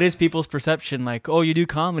that is people's perception. Like, oh, you do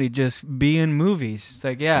comedy, just be in movies. It's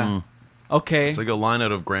like, yeah. Okay. It's like a line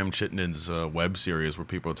out of Graham Chittenden's web series where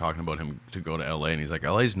people are talking about him to go to L.A. and he's like,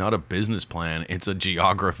 L.A.'s not a business plan. It's a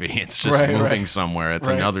geography. It's just moving somewhere. It's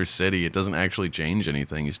another city. It doesn't actually change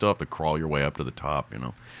anything. You still have to crawl your way up to the top, you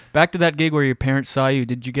know. Back to that gig where your parents saw you.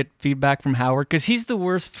 Did you get feedback from Howard? Because he's the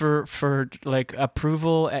worst for like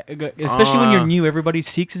approval, especially when you're new. Everybody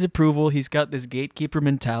seeks his approval. He's got this gatekeeper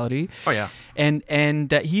mentality. Oh yeah,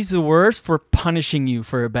 and he's the worst for punishing you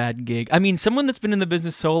for a bad gig. I mean, someone that's been in the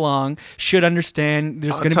business so long should understand.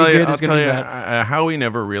 There's going to be good. There's going to be bad. Howie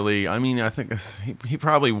never really. I mean, I think he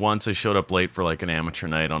probably once I showed up late for like an amateur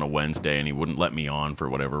night on a Wednesday, and he wouldn't let me on for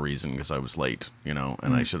whatever reason because I was late, you know,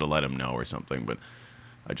 and I should have let him know or something, but.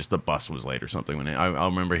 The bus was late or something. I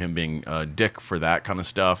remember him being a dick for that kind of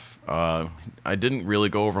stuff. I didn't really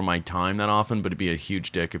go over my time that often, but it'd be a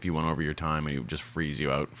huge dick if you went over your time and he would just freeze you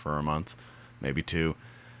out for a month, maybe 2.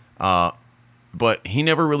 But he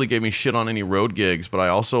never really gave me shit on any road gigs, but I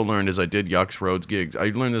also learned as I did Yuck's Roads gigs, I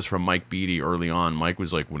learned this from Mike Beattie early on. Mike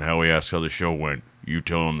was like, when Howie asks how the show went, you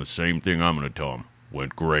tell him the same thing I'm going to tell him.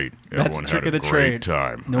 Went great. That's Everyone the trick had of a the great trade.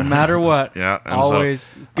 time. No matter what. Yeah. And always.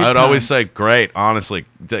 So good I'd always times. say, great. Honestly,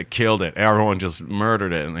 that killed it. Everyone just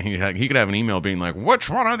murdered it. And he could have an email being like, which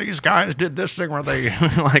one of these guys did this thing where they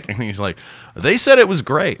like? And he's like, they said it was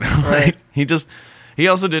great. Right. He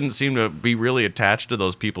also didn't seem to be really attached to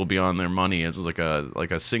those people beyond their money. It was like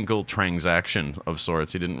a single transaction of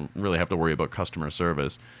sorts. He didn't really have to worry about customer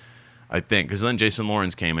service, I think. Because then Jason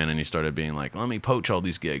Lawrence came in and he started being like, let me poach all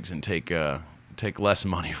these gigs and take less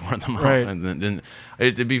money for them. Right. And then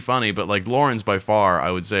it'd be funny, but like Lawrence by far, I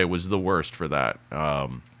would say, was the worst for that.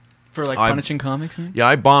 For like punishing comics? Man? Yeah,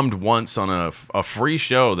 I bombed once on a free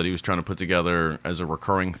show that he was trying to put together as a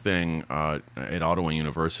recurring thing at Ottawa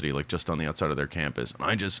University, like just on the outside of their campus. And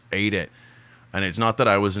I just ate it. And it's not that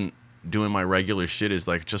I wasn't doing my regular shit, is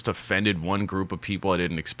like just offended one group of people I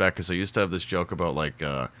didn't expect. Because I used to have this joke about like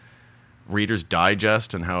Reader's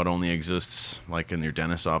Digest and how it only exists like in your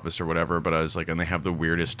dentist's office or whatever. But I was like, and they have the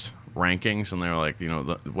weirdest rankings. And they're like, you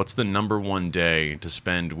know, what's the number one day to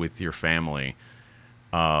spend with your family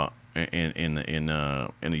in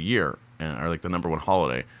a year, or like the number one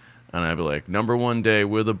holiday? And I'd be like, number one day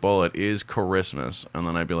with a bullet is Christmas. And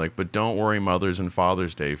then I'd be like, but don't worry, Mother's and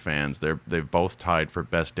Father's Day fans, they've both tied for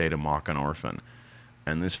best day to mock an orphan.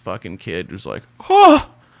 And this fucking kid was like, oh,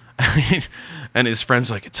 and his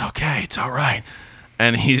friend's like, it's okay, it's all right.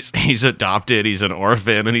 And he's adopted, he's an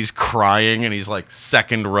orphan, and he's crying, and he's like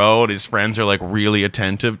second row, and his friends are like really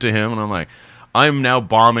attentive to him. And I'm like, I'm now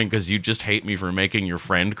bombing because you just hate me for making your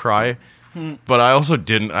friend cry. But I also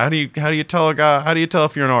didn't. How do you tell a guy? How do you tell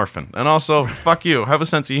if you're an orphan? And also, fuck you. Have a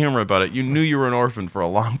sense of humor about it. You knew you were an orphan for a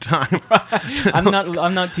long time. I'm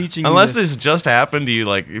not teaching. Unless you this just happened to you,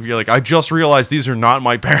 like if you're like, I just realized these are not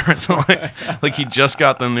my parents. like he just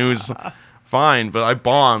got the news. Fine, but I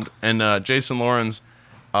bombed, and Jason Lawrence,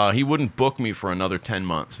 he wouldn't book me for another 10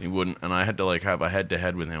 months. He wouldn't, and I had to like have a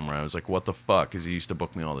head-to-head with him where I was like, what the fuck? Because he used to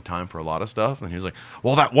book me all the time for a lot of stuff, and he was like,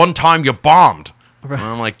 well, that one time you bombed. And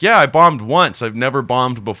I'm like, yeah, I bombed once. I've never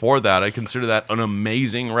bombed before that. I consider that an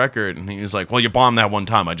amazing record. And he was like, well, you bombed that one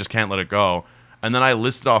time. I just can't let it go. And then I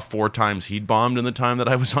listed off 4 times he'd bombed in the time that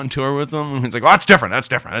I was on tour with him. And he's like, well, that's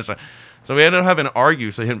different. So we ended up having to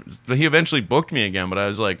argue. So he eventually booked me again. But I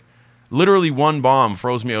was like, literally one bomb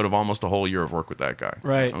froze me out of almost a whole year of work with that guy.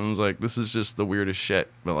 Right. I was like, this is just the weirdest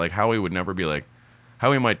shit. But like Howie would never be like,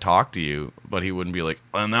 Howie might talk to you, but he wouldn't be like,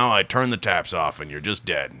 well, now I turn the taps off and you're just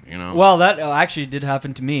dead, you know? Well, that actually did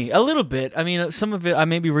happen to me a little bit. I mean, some of it I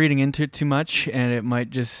may be reading into it too much, and it might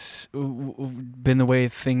just been the way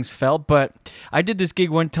things felt. But I did this gig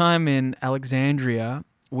one time in Alexandria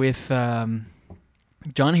with John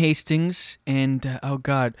Hastings and oh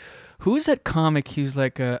god, who's that comic? He was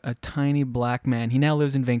like a tiny black man. He now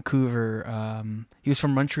lives in Vancouver. He was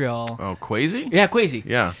from Montreal. Oh, Quasi? Yeah, Quasi.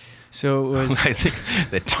 Yeah. So it was I think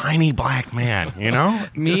the tiny black man, you know?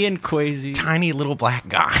 me Just and Quasi. tiny little black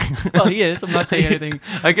guy. Well, he is. I'm not saying anything.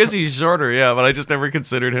 I guess he's shorter, yeah, but I just never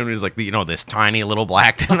considered him. He's like, you know, this tiny little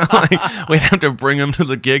black. Like, we'd have to bring him to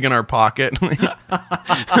the gig in our pocket.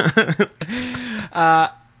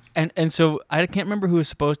 And so I can't remember who was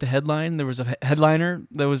supposed to headline. There was a headliner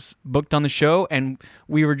that was booked on the show, and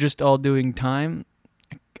we were just all doing time.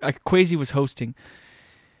 Quasi was hosting,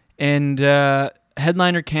 and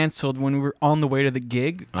headliner canceled when we were on the way to the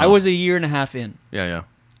gig. I was a year and a half in. Yeah.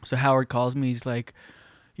 So Howard calls me. He's like,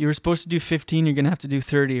 you were supposed to do 15. You're going to have to do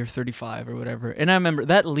 30 or 35 or whatever. And I remember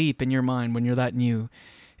that leap in your mind when you're that new.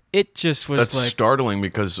 It just was That's like... startling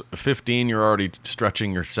because 15, you're already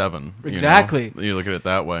stretching your 7. Exactly. You look at it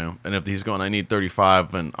that way. And if he's going, I need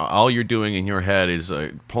 35, and all you're doing in your head is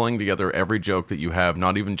pulling together every joke that you have,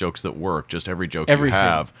 not even jokes that work, just every joke Everything. you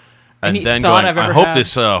have. And And then thought going, I've ever I hope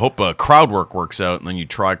had- hope crowd work works out, and then you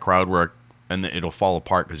try crowd work, and then it'll fall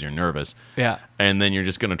apart because you're nervous. Yeah. And then you're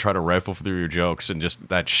just going to try to rifle through your jokes, and just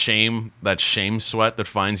that shame sweat that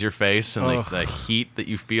finds your face, and the heat that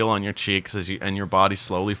you feel on your cheeks and your body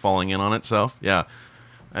slowly falling in on itself. Yeah.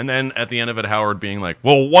 And then at the end of it, Howard being like,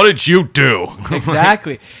 well, what did you do?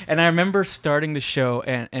 Exactly. And I remember starting the show,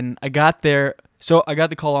 and I got there. So I got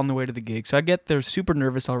the call on the way to the gig. So I get there super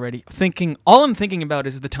nervous already, all I'm thinking about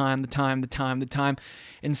is the time.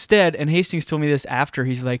 Instead, and Hastings told me this after,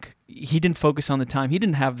 he's like, he didn't focus on the time. He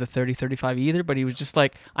didn't have the 30, 35 either, but he was just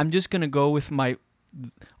like, I'm just going to go with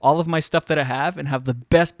all of my stuff that I have and have the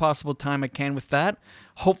best possible time I can with that.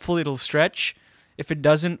 Hopefully it'll stretch. If it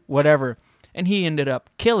doesn't, whatever. And he ended up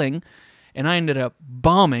killing. And I ended up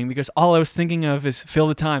bombing because all I was thinking of is fill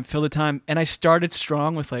the time. And I started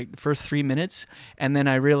strong with like the first 3 minutes. And then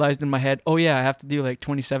I realized in my head, oh yeah, I have to do like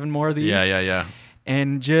 27 more of these. Yeah.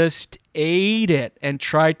 And just ate it and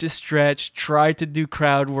tried to stretch, tried to do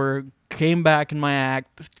crowd work, came back in my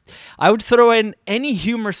act. I would throw in any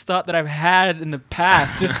humorous thought that I've had in the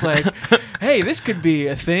past, just like, hey, this could be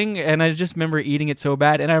a thing. And I just remember eating it so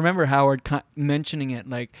bad. And I remember Howard mentioning it,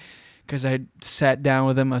 like, because I sat down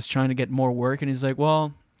with him, I was trying to get more work, and he's like,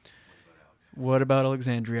 well, what about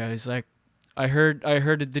Alexandria? He's like, I heard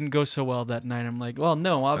it didn't go so well that night. I'm like, well,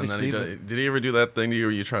 no, obviously. And then did he ever do that thing to you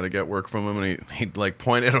where you try to get work from him, and he'd like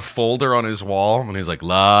point at a folder on his wall, and he's like,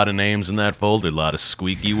 lot of names in that folder, lot of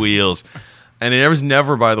squeaky wheels. And there was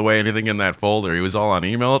never, by the way, anything in that folder. He was all on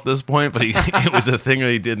email at this point, but it was a thing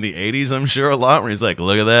that he did in the 80s, I'm sure, a lot, where he's like,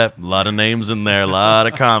 look at that, a lot of names in there, a lot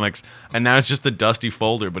of comics. And now it's just a dusty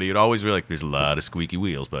folder, but he'd always be like, there's a lot of squeaky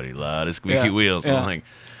wheels, buddy, a lot of squeaky wheels. And I'm like,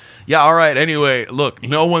 yeah, all right, anyway, look,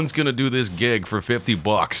 no one's going to do this gig for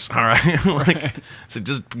 $50, all right? So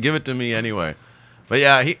just give it to me anyway. But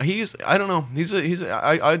yeah, he's I don't know,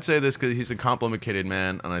 I'd say this because he's a complicated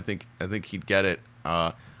man, and I think he'd get it.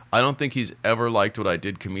 I don't think he's ever liked what I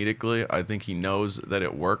did comedically. I think he knows that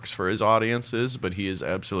it works for his audiences, but he is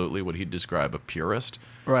absolutely what he'd describe a purist.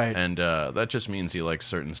 Right. And that just means he likes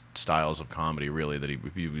certain styles of comedy, really, that he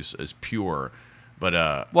views as pure. But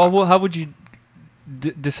well, how would you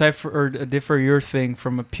decipher or differ your thing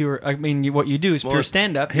from a pure? I mean, what you do is pure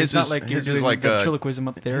stand-up. It's not like you're doing like ventriloquism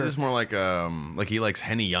up there. His is more like he likes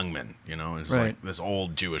Henny Youngman, you know, it's right. like this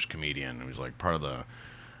old Jewish comedian who's like part of the,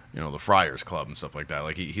 you know, the Friars Club and stuff like that.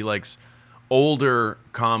 Like he likes older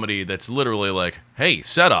comedy that's literally like, hey,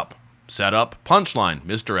 set up, punchline,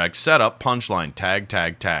 misdirect, set up, punchline,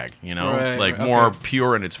 tag, you know, right, like right, more okay.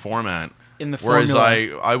 pure in its format. In the Whereas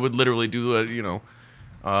formula. I would literally do a, you know,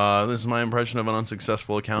 this is my impression of an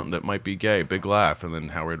unsuccessful accountant that might be gay, big laugh, and then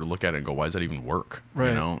Howard would look at it and go, why does that even work? Right.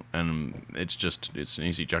 You know, and it's an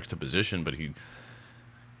easy juxtaposition, but he'd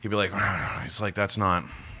be like, it's like, that's not,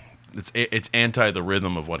 it's anti the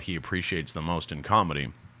rhythm of what he appreciates the most in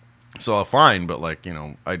comedy. So fine, but like, you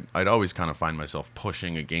know, I'd always kind of find myself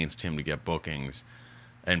pushing against him to get bookings,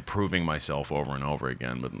 and proving myself over and over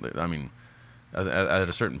again. But I mean, at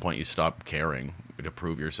a certain point, you stop caring to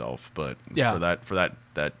prove yourself. But for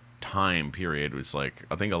that time period, it's like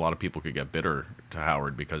I think a lot of people could get bitter to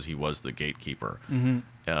Howard because he was the gatekeeper.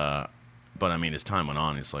 But I mean, as time went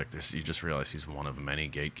on, it's like this. You just realize he's one of many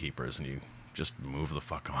gatekeepers, and you just move the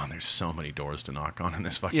fuck on. There's so many doors to knock on in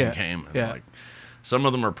this fucking game. And like, some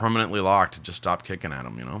of them are permanently locked. Just stop kicking at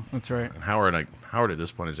them, you know? That's right. And Howard at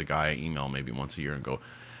this point is a guy I email maybe once a year and go,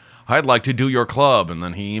 I'd like to do your club. And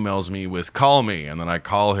then he emails me with, call me. And then I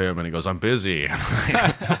call him and he goes, I'm busy. And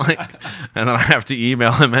then I have to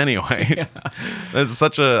email him anyway. That's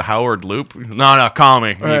such a Howard loop. No, call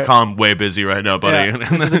me. Right. You call him, way busy right now, buddy. Yeah,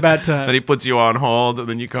 this is a bad time. Then he puts you on hold. And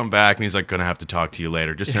then you come back and he's like, gonna have to talk to you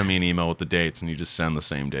later. Just send me an email with the dates. And you just send the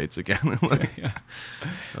same dates again.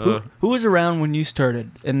 Who was around when you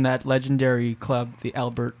started in that legendary club, the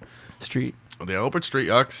Albert Street? The Albert Street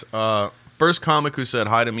Yucks. First comic who said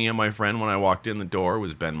hi to me and my friend when I walked in the door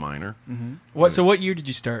was Ben Miner. So what year did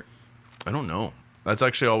you start? I don't know. That's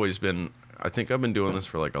actually always been. I think I've been doing this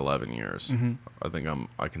for like 11 years. I think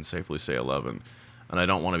I can safely say 11, and I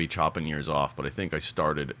don't want to be chopping years off, but I think I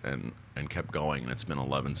started and kept going, and it's been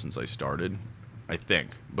 11 since I started. I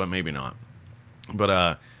think, but maybe not. But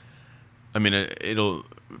I mean, it'll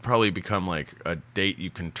probably become like a date you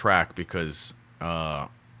can track because.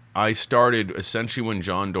 I started essentially when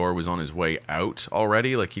John Doerr was on his way out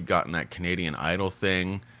already. Like, he'd gotten that Canadian Idol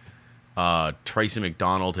thing. Tracy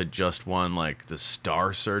McDonald had just won like the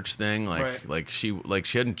Star Search thing. Like she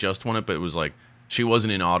hadn't just won it, but it was like she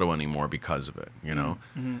wasn't in Ottawa anymore because of it, you know.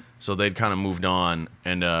 So they'd kind of moved on,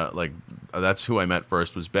 and like that's who I met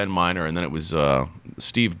first was Ben Miner, and then it was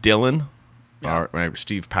Steve Dillon.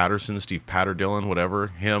 Steve Patterson, Steve Patter Dillon, whatever.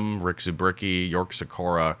 Him, Rick Zubricki, York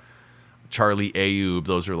Sikora, Charlie Ayub.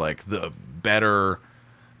 Those are like the better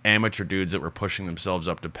amateur dudes that were pushing themselves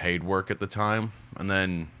up to paid work at the time. And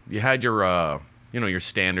then you had your your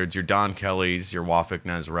standards, your Don Kellys, your Wafik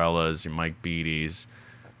Nasrallas, your Mike Beatties.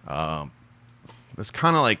 It's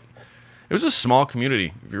kind of like it was a small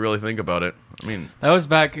community if you really think about it. I mean, that was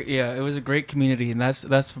back. Yeah, it was a great community, and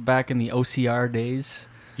that's back in the OCR days.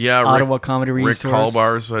 Yeah, Ottawa Comedy Resource. Rick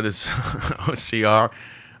Kalbars at his OCR.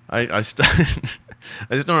 I just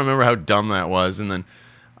don't remember how dumb that was, and then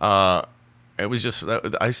it was just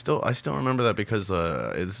I still remember that because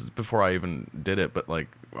this is before I even did it, but like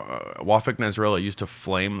Wafik Nasrallah used to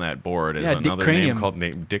flame that board as another name called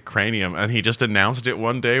Dick Cranium, and he just announced it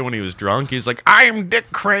one day when he was drunk. He's like, "I'm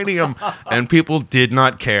Dick Cranium," and people did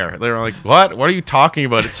not care. They were like, "What? What are you talking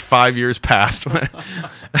about? It's 5 years past."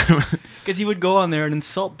 Because he would go on there and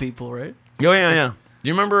insult people, right? Oh yeah. Do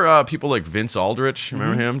you remember people like Vince Aldrich?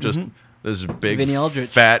 Remember him? Just this big,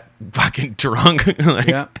 fat, fucking drunk,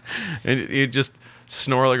 and he'd just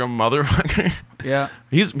snore like a motherfucker. Yeah,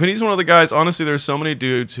 he's one of the guys. Honestly, there's so many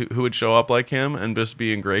dudes who would show up like him and just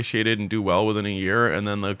be ingratiated and do well within a year, and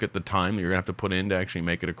then look at the time that you're gonna have to put in to actually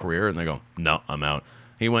make it a career, and they go, "No, I'm out."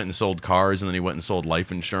 He went and sold cars, and then he went and sold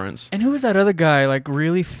life insurance. And who was that other guy? Like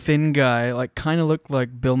really thin guy, like kind of looked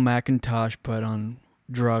like Bill McIntosh, but on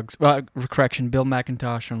drugs. Well, correction, Bill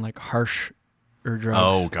McIntosh on like harsh drugs.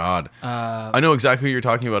 Oh God, I know exactly who you're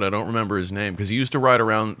talking about. I don't remember his name because he used to ride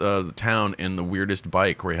around the town in the weirdest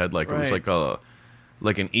bike where he had like it was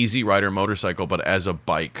like an Easy Rider motorcycle, but as a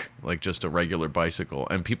bike, like just a regular bicycle,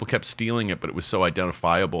 and people kept stealing it, but it was so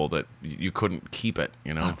identifiable that you couldn't keep it.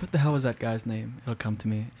 You know, what the hell was that guy's name? It'll come to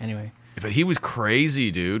me anyway. But he was crazy,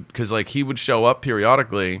 dude, because like he would show up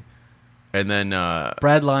periodically, and then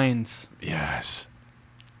Brad Lyons. Yes.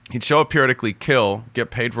 He'd show up periodically, kill, get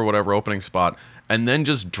paid for whatever opening spot, and then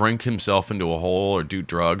just drink himself into a hole or do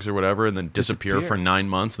drugs or whatever, and then disappear for 9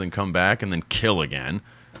 months, and then come back and then kill again,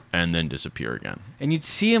 and then disappear again. And you'd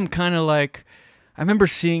see him kind of like, I remember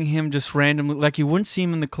seeing him just randomly, like you wouldn't see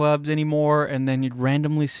him in the clubs anymore, and then you'd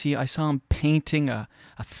randomly I saw him painting a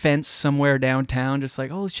fence somewhere downtown, just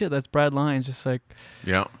like, oh shit, that's Brad Lyons, just like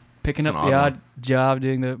picking up the odd job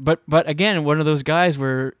doing the, but again, one of those guys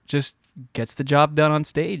where just gets the job done on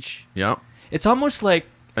stage. Yeah. It's almost like...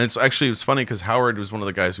 And it's funny because Howard was one of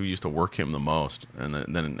the guys who used to work him the most. And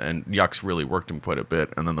then Yucks really worked him quite a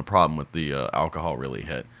bit. And then the problem with the alcohol really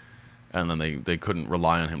hit. And then they couldn't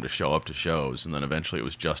rely on him to show up to shows. And then eventually it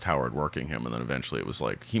was just Howard working him. And then eventually it was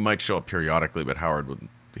like, he might show up periodically, but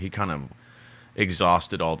he kind of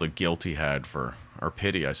exhausted all the guilt he had or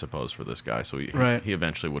pity, I suppose, for this guy. So he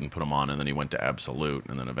eventually wouldn't put him on, and then he went to Absolute,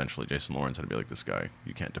 and then eventually Jason Lawrence had to be like, this guy,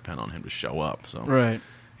 you can't depend on him to show up. So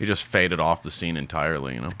he just faded off the scene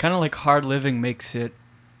entirely, you know? It's kind of like Hard Living makes it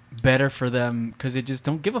better for them because they just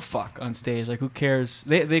don't give a fuck on stage. Like, who cares?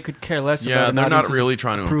 They could care less. Yeah, about they're not audience's really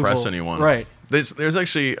trying to impress approval. anyone. Right. There's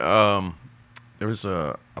actually there was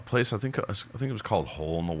a place I think it was called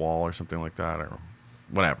Hole in the Wall or something like that, or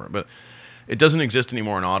whatever. But it doesn't exist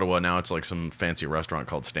anymore in Ottawa. Now it's like some fancy restaurant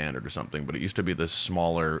called Standard or something. But it used to be this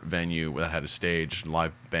smaller venue that had a stage.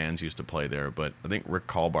 Live bands used to play there. But I think Rick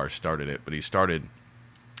Kalbar started it. But he started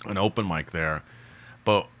an open mic there.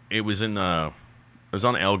 But it was it was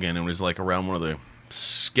on Elgin. It was like around one of the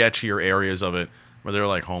sketchier areas of it where there were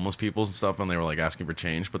like homeless people and stuff, and they were like asking for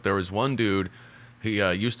change. But there was one dude. He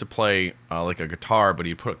used to play like a guitar, but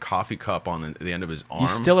he'd put a coffee cup on the end of his arm.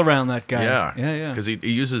 He's still around, that guy. Yeah. Because he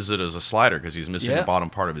uses it as a slider because he's missing the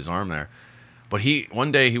bottom part of his arm there. But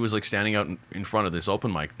one day he was like standing out in front of this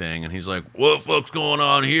open mic thing, and he's like, "What the fuck's going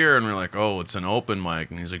on here?" And we're like, "Oh, it's an open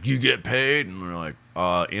mic." And he's like, "You get paid?" And we're like,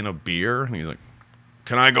 "In a beer?" And he's like,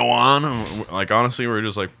 "Can I go on?" And like, honestly, we're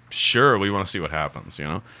just like, "Sure, we want to see what happens," you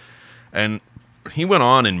know? And he went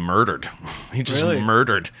on and murdered. He just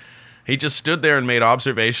murdered. He just stood there and made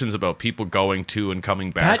observations about people going to and coming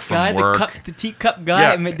back from work. The teacup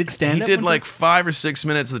guy, did stand-up. He did like 5 or 6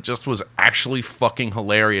 minutes that just was actually fucking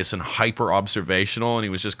hilarious and hyper observational, and he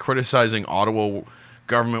was just criticizing Ottawa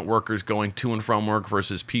government workers going to and from work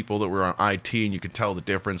versus people that were on IT, and you could tell the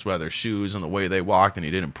difference by their shoes and the way they walked, and he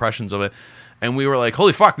did impressions of it. And we were like,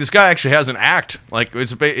 holy fuck, this guy actually has an act. Like,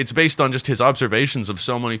 it's based on just his observations of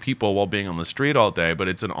so many people while being on the street all day, but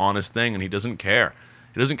it's an honest thing, and he doesn't care.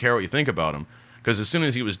 He doesn't care what you think about him. Because as soon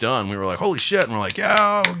as he was done, we were like, holy shit. And we're like,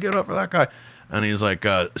 yeah, we'll get up for that guy. And he's like,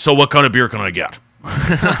 so what kind of beer can I get?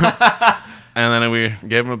 And then we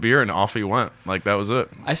gave him a beer, and off he went. Like, that was it.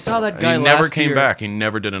 I saw that guy He last never came year. back. He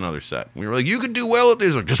never did another set. We were like, you could do well at this.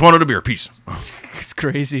 He's like, just wanted a beer. Peace. It's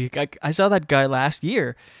crazy. I saw that guy last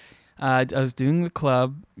year. I was doing the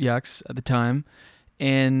club, Yucks, at the time.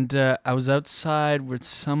 And I was outside with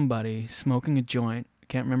somebody smoking a joint.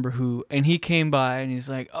 Can't remember who, and he came by and he's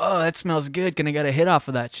like, "Oh, that smells good. Can I get a hit off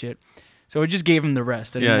of that shit?" So I just gave him the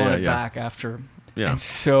rest. I didn't want it back after. Yeah. And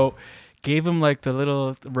so gave him like the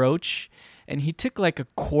little roach, and he took like a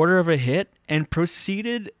quarter of a hit and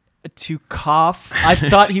proceeded to cough. I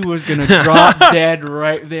thought he was gonna drop dead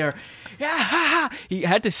right there. Yeah, he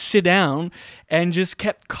had to sit down and just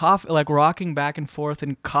kept coughing, like rocking back and forth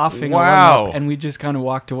and coughing. Wow. And we just kind of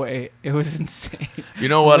walked away. It was insane. You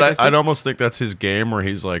know what? I'd almost think that's his game where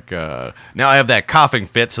he's like, now I have that coughing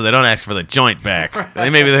fit, so they don't ask for the joint back.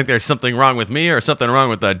 They maybe think there's something wrong with me or something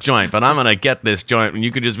wrong with that joint, but I'm going to get this joint. And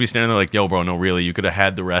you could just be standing there like, yo, bro, no, really, you could have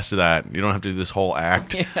had the rest of that. You don't have to do this whole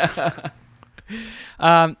act.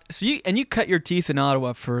 So you cut your teeth in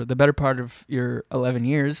Ottawa for the better part of your 11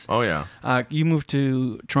 years. Oh, yeah. You moved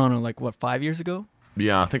to Toronto, like, what, 5 years ago?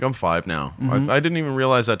 Yeah, I think I'm 5 now. I didn't even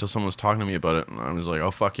realize that till someone was talking to me about it, and I was like, oh,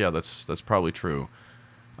 fuck yeah, that's probably true.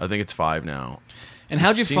 I think it's 5 now. And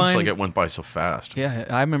how'd you find... Seems like it went by so fast. Yeah,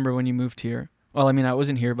 I remember when you moved here. Well, I mean, I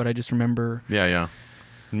wasn't here, but I just remember... Yeah.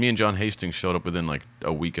 Me and John Hastings showed up within, like,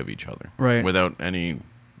 a week of each other. Right. Without any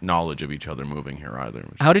knowledge of each other moving here either.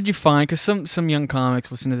 How did you find, because some young comics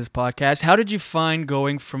listen to this podcast, how did you find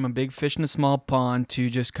going from a big fish in a small pond to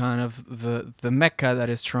just kind of the mecca that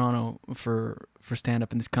is Toronto for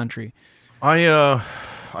stand-up in this country?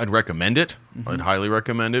 I'd recommend it. I'd highly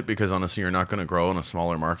recommend it because honestly, you're not going to grow in a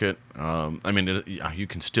smaller market. I mean, you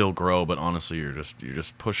can still grow, but honestly, you're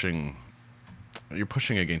just pushing. You're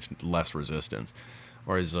pushing against less resistance.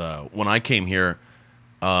 Whereas when I came here,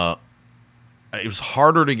 it was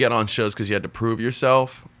harder to get on shows because you had to prove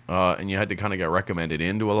yourself, and you had to kind of get recommended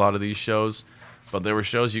into a lot of these shows. But there were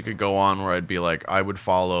shows you could go on where I'd be like, I would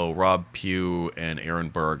follow Rob Pugh and Aaron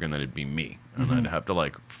Berg, and then it'd be me. And I'd have to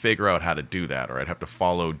like figure out how to do that, or I'd have to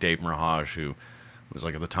follow Dave Mirage, who was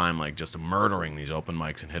like at the time like just murdering these open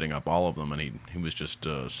mics and hitting up all of them, and he was just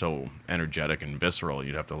so energetic and visceral.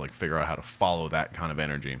 You'd have to like figure out how to follow that kind of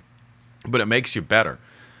energy. But it makes you better,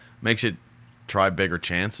 makes you try bigger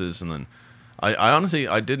chances, and then. I honestly,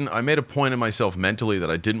 I made a point of myself mentally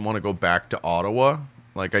that I didn't want to go back to Ottawa.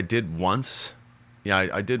 Like I did once. Yeah,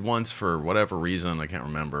 I did once for whatever reason. I can't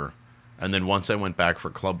remember. And then once I went back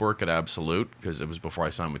for club work at Absolute, because it was before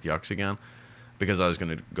I signed with Yucks again, because I was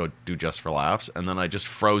going to go do Just for Laughs. And then I just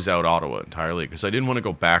froze out Ottawa entirely because I didn't want to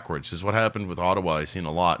go backwards. Because what happened with Ottawa, I've seen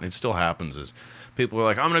a lot, and it still happens, is people are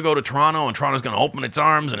like, I'm going to go to Toronto, and Toronto's going to open its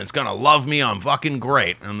arms, and it's going to love me. I'm fucking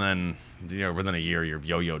great. And then... within a year, you're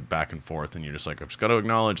yo-yoed back and forth, and you're just like, I've just got to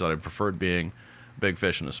acknowledge that I preferred being a big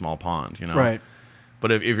fish in a small pond, you know? Right.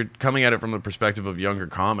 But if you're coming at it from the perspective of younger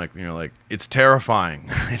comic, you're like, it's terrifying.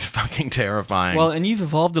 It's fucking terrifying. Well, and you've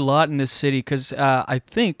evolved a lot in this city because I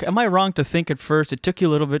think, am I wrong to think at first it took you a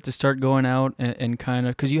little bit to start going out and kind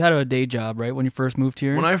of, because you had a day job, right, when you first moved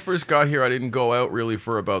here? When I first got here, I didn't go out really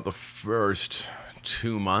for about the first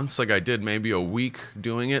 2 months. Like I did maybe a week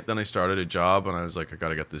doing it. Then I started a job and I was like, I got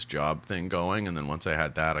to get this job thing going. And then once I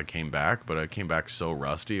had that, I came back. But I came back so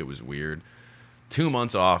rusty. It was weird. 2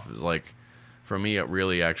 months off is like, for me, it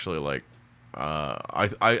really actually like,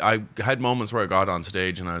 I had moments where I got on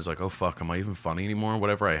stage and I was like, oh fuck, am I even funny anymore?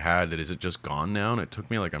 Whatever I had, is it just gone now? And it took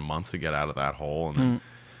me like a month to get out of that hole and then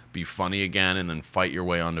be funny again and then fight your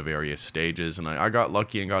way onto various stages. And I got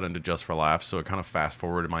lucky and got into Just for Laughs, so it kind of fast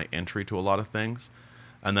forwarded my entry to a lot of things.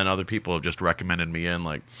 And then other people have just recommended me in,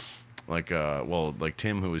 like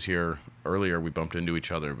Tim, who was here earlier, we bumped into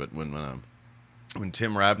each other, but when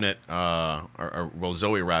Tim Rabnett, or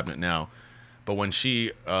Zoe Rabnett now, but when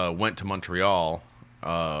she went to Montreal,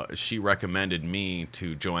 she recommended me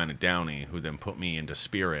to Joanna Downey, who then put me into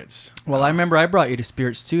Spirits. Well, I remember I brought you to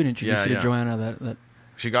Spirits too and introduced you Yeah. to Joanna. That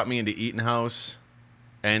She got me into Eaton House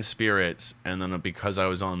and Spirits, and then because I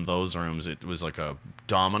was on those rooms, it was like a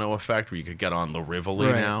domino effect where you could get on the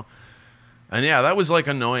Rivoli Right. now. And yeah, that was like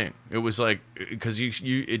annoying. It was like, because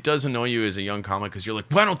it does annoy you as a young comic because you're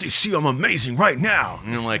like, why don't they see I'm amazing right now?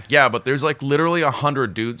 And I'm like, yeah, but there's like literally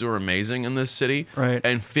 100 dudes who are amazing in this city, Right.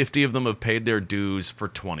 and 50 of them have paid their dues for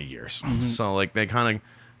 20 years. So like they kind of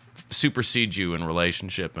supersede you in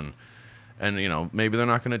relationship, and you know, maybe they're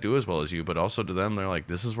not going to do as well as you, but also to them, they're like,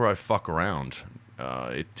 this is where I fuck around.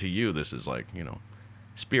 To you, this is like, you know,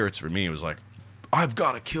 Spirits for me, it was like, I've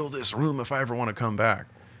got to kill this room if I ever want to come back.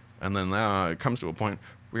 And then it comes to a point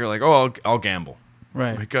where you're like, oh, I'll gamble.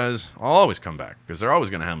 Right. Because I'll always come back. Because they're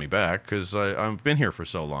always going to have me back. Because I've been here for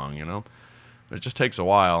so long, you know. It just takes a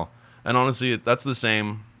while. And honestly, that's the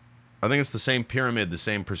same. I think it's the same pyramid, the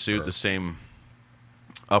same pursuit, the same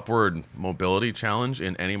upward mobility challenge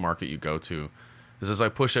in any market you go to. Because as I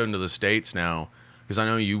push out into the States now, because I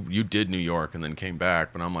know you did New York and then came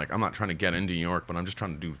back, but I'm like, I'm not trying to get into New York, but I'm just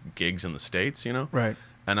trying to do gigs in the States, you know. Right.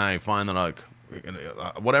 And I find that like,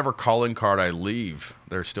 whatever calling card I leave,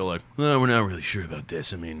 they're still like, we're not really sure about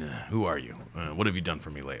this. I mean, who are you? What have you done for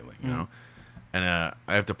me lately? You know? And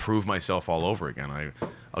I have to prove myself all over again.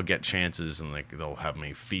 I'll get chances and like they'll have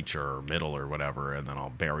me feature or middle or whatever, and then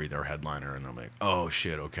I'll bury their headliner, and they're like, oh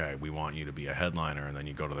shit, okay, we want you to be a headliner. And then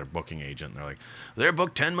you go to their booking agent and they're like, they're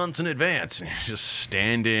booked 10 months in advance. And you're just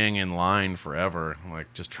standing in line forever,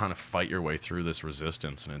 like just trying to fight your way through this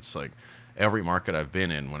resistance. And it's like, every market I've been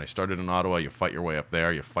in. When I started in Ottawa, you fight your way up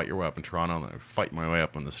there. You fight your way up in Toronto. And I fight my way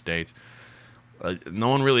up in the States. No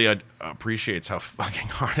one really appreciates how fucking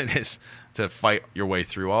hard it is to fight your way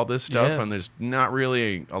through all this stuff. Yeah. And there's not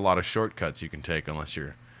really a lot of shortcuts you can take unless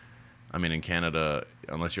you're, I mean, in Canada,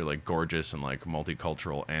 unless you're like gorgeous and like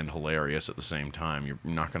multicultural and hilarious at the same time, you're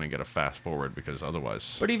not going to get a fast forward because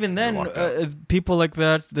otherwise. But even you're then, locked out. people like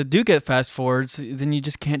that do get fast forwards, then you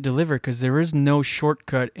just can't deliver because there is no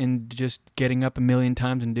shortcut in just getting up a million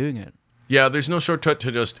times and doing it. Yeah, there's no shortcut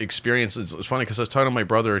to just experience. It's funny because I was talking to my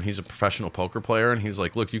brother, and he's a professional poker player, and he's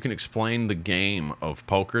like, look, you can explain the game of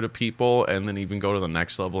poker to people and then even go to the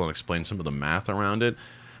next level and explain some of the math around it.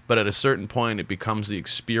 But at a certain point, it becomes the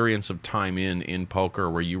experience of time in poker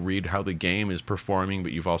where you read how the game is performing,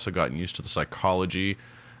 but you've also gotten used to the psychology,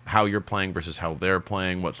 how you're playing versus how they're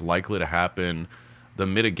playing, what's likely to happen, the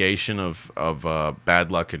mitigation of bad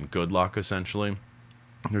luck and good luck, essentially.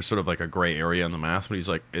 There's sort of like a gray area in the math, but he's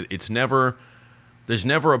like, there's never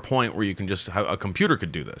a point where you can just have a computer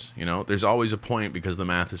could do this. You know, there's always a point because the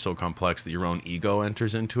math is so complex that your own ego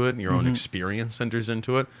enters into it and your own experience enters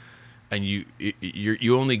into it. And you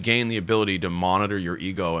only gain the ability to monitor your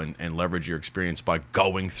ego and leverage your experience by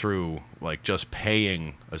going through, like, just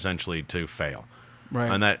paying essentially to fail.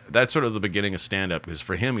 Right. And that's sort of the beginning of stand-up, because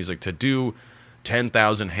for him, he's like, to do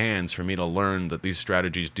 10,000 hands for me to learn that these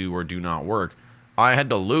strategies do or do not work, I had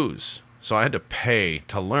to lose. So I had to pay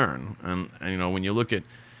to learn. And you know, when you look at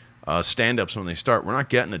stand-ups when they start, we're not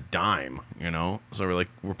getting a dime, you know? So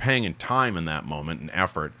we're paying in time in that moment and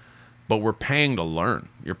effort, but we're paying to learn.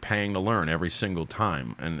 You're paying to learn every single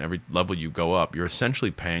time. And every level you go up, you're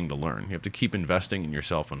essentially paying to learn. You have to keep investing in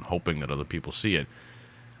yourself and hoping that other people see it.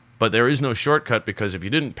 But there is no shortcut, because if you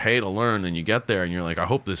didn't pay to learn, then you get there and you're like, I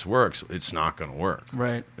hope this works. It's not going to work.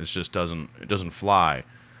 Right. It just doesn't fly.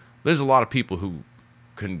 There's a lot of people who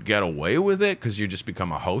can get away with it because you just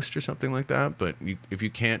become a host or something like that. But if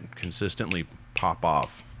you can't consistently pop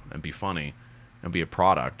off and be funny and be a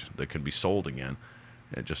product that can be sold again,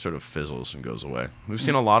 it just sort of fizzles and goes away. We've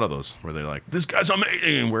seen a lot of those where they're like, this guy's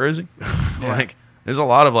amazing. Where is he? Like, There's a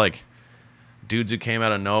lot of like dudes who came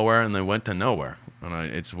out of nowhere and they went to nowhere, and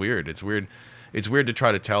it's weird. It's weird to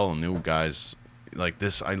try to tell new guys like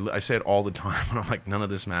this. I say it all the time, and I'm like, none of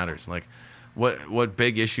this matters. Like, what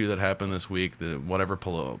big issue that happened this week, whatever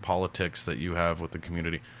politics that you have with the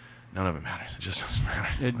community, none of it matters. It just doesn't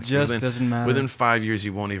matter. It just doesn't matter. Within 5 years,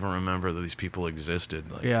 you won't even remember that these people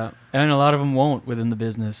existed. Like, yeah, and a lot of them won't within the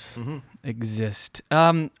business exist.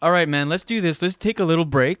 All right, man, let's do this. Let's take a little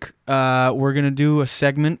break. We're going to do a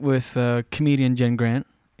segment with comedian Jen Grant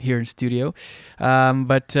here in studio.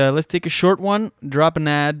 But let's take a short one, drop an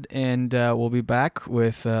ad, and we'll be back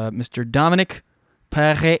with Mr. Dominic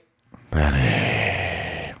Paré.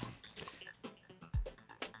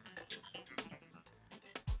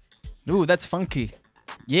 Ooh, that's funky.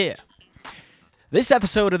 Yeah. This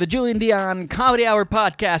episode of the Julian Dion Comedy Hour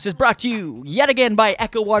podcast is brought to you yet again by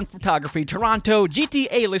Echo One Photography, Toronto,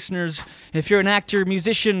 GTA listeners. If you're an actor,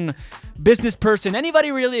 musician, business person,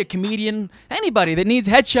 anybody really, a comedian, anybody that needs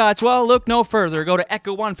headshots, well, look no further. Go to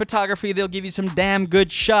Echo One Photography. They'll give you some damn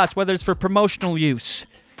good shots, whether it's for promotional use,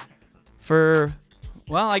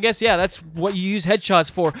 well, I guess, yeah, that's what you use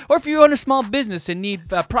headshots for. Or if you own a small business and need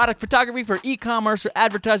product photography for e-commerce or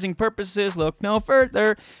advertising purposes, look no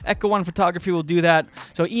further. Echo One Photography will do that.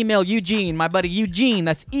 So email Eugene, my buddy Eugene,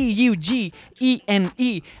 that's EUGENE,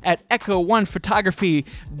 at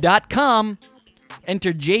echo1photography.com.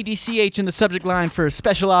 Enter JDCH in the subject line for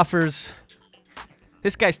special offers.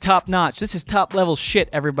 This guy's top notch. This is top level shit,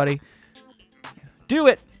 everybody. Do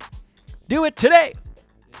it. Do it today.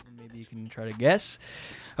 You can try to guess.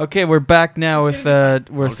 Okay, we're back now with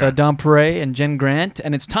Dom Paré and Jen Grant,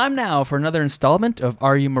 and it's time now for another installment of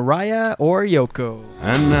Are You Mariah or Yoko?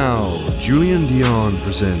 And now, Julian Dion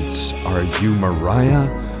presents Are You Mariah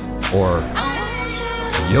or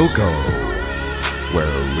Yoko?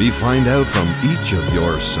 Where we find out from each of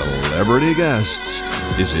your celebrity guests,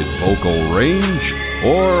 is it vocal range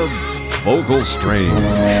or vocal strain?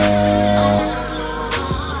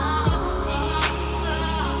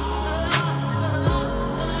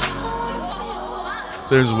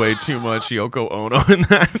 There's way too much Yoko Ono in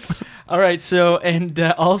that. All right, so, and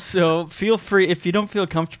also, feel free, if you don't feel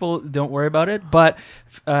comfortable, don't worry about it, but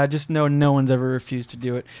just know no one's ever refused to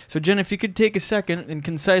do it. So, Jen, if you could take a second and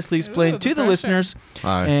concisely explain to the listeners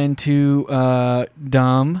and to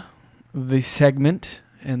Dom the segment,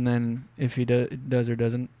 and then if he does or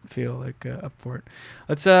doesn't feel like up for it.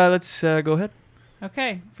 Let's go ahead.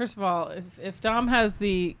 Okay, first of all, if Dom has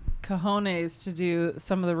the cojones to do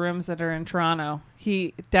some of the rooms that are in Toronto,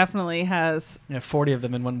 he definitely has 40 of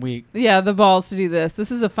them in 1 week. Yeah, the balls to do this.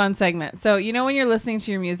 This is a fun segment. So you know when you're listening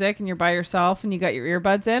to your music and you're by yourself and you got your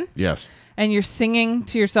earbuds in? Yes. And you're singing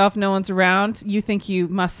to yourself, no one's around, you think you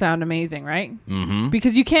must sound amazing, right? Mm-hmm.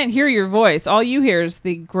 Because you can't hear your voice. All you hear is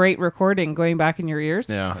the great recording going back in your ears.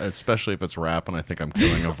 Yeah, especially if it's rap and I think I'm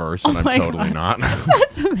killing a verse and I'm totally not.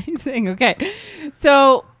 That's amazing. Okay.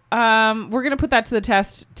 So we're going to put that to the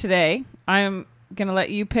test today. I'm going to let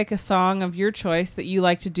you pick a song of your choice that you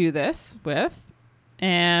like to do this with,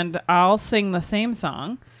 and I'll sing the same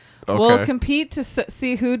song. Okay. We'll compete to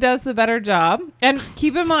see who does the better job. And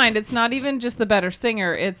keep in mind, it's not even just the better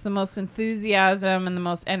singer. It's the most enthusiasm and the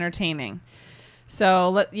most entertaining.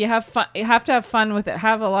 So you have fun. You have to have fun with it.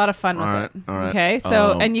 Have a lot of fun with it. All right. Okay.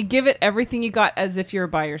 So and you give it everything you got as if you're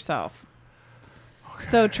by yourself. Okay.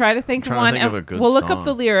 So try to think of one. We'll look up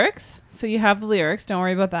the lyrics. So you have the lyrics. Don't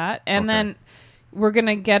worry about that. And then we're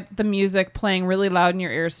gonna get the music playing really loud in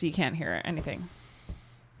your ears so you can't hear anything.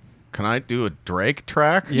 Can I do a Drake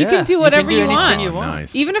track? Yeah. You can do whatever you want.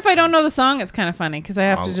 Nice. Even if I don't know the song, it's kind of funny because I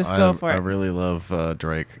have to just go for it. I really love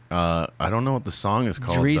Drake. I don't know what the song is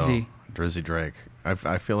called. Drizzy. Drizzy Drake.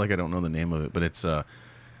 I feel like I don't know the name of it, but it's this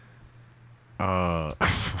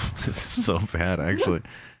is so bad actually.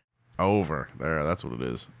 Over there, that's what it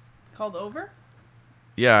is. It's called Over?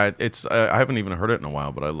 Yeah, it's I haven't even heard it in a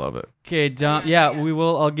while, but I love it. Okay, Dom. Yeah, we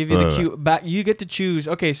will. I'll give you the cue. Back, you get to choose.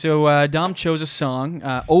 Okay, so Dom chose a song,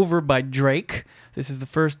 "Over" by Drake. This is the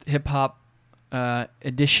first hip hop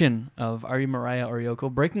edition of Are You Mariah or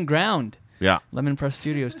Yoko? Breaking ground. Yeah. Lemon Press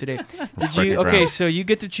Studios today. Did you? Okay, so you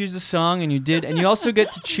get to choose the song, and you did, and you also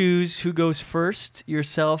get to choose who goes first,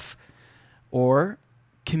 yourself, or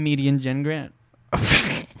comedian Jen Grant.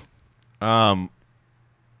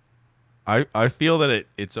 I feel that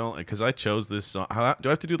it's only because I chose this song. Do I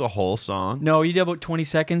have to do the whole song? No, you do about 20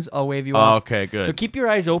 seconds. I'll wave you off. Okay, good. So keep your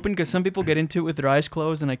eyes open because some people get into it with their eyes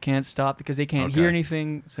closed, and I can't stop because they can't hear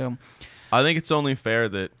anything. So I think it's only fair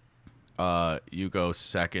that you go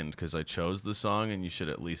second because I chose the song, and you should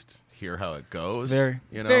at least hear how it goes. It's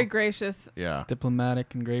very gracious. Yeah,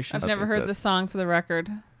 diplomatic and gracious. I've never heard the song for the record.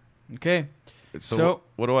 Okay. So-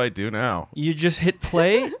 what do I do now? You just hit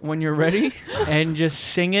play when you're ready and just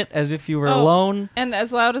sing it as if you were Oh. alone. And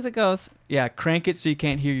as loud as it goes. Yeah, crank it so you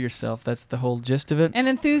can't hear yourself. That's the whole gist of it. And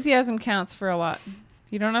enthusiasm counts for a lot.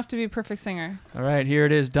 You don't have to be a perfect singer. All right, here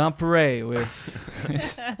it is. Dom Paré with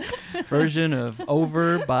his version of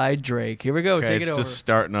Over by Drake. Here we go. Okay, Take it's it over. just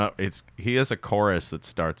starting up. He has a chorus that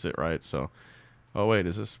starts it, right? So, oh wait,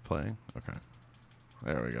 is this playing? Okay,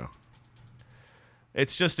 there we go.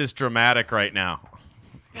 It's just as dramatic right now.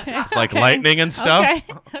 It's like lightning and stuff.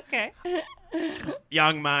 Okay.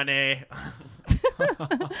 Young Money.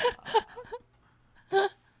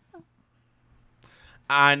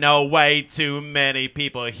 I know way too many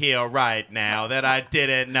people here right now that I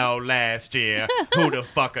didn't know last year. Who the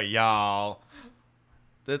fuck are y'all?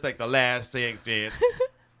 That's like the last thing.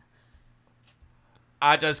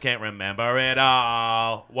 I just can't remember it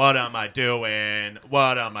all. What am I doing?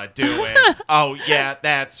 What am I doing? Oh, yeah,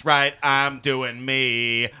 that's right. I'm doing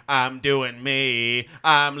me. I'm doing me.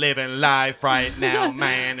 I'm living life right now,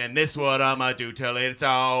 man. And this what I'm going to do till it's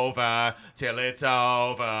over. Till it's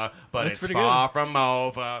over. But That's it's pretty far from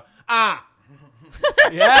over.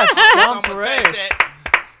 Yes, Dom Someone Paré. takes it.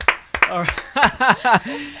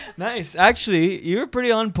 Nice. Actually, you were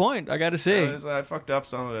pretty on point, I got to say. I fucked up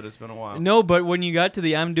some of it. It's been a while. No, but when you got to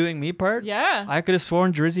the I'm doing me part, Yeah. I could have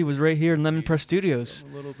sworn Drizzy was right here in Lemon Press Studios.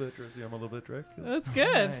 I'm a little bit Drizzy. I'm a little bit Drake. That's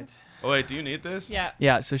good. Right. Oh, wait, do you need this? Yeah.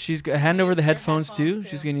 Yeah, so she's going to hand over the Use her headphones too. headphones,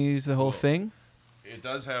 She's too. going to use the whole thing. It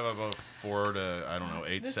does have about 4 to, I don't know,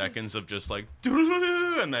 8 This seconds of just like,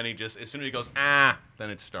 and then he just, as soon as he goes, then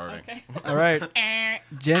it's starting. Okay. All right. Oh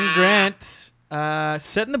Jen Grant,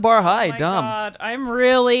 setting the bar high. my Dom. God, I'm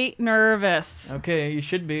really nervous. Okay, you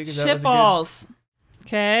should be. 'Cause that was a Shitballs.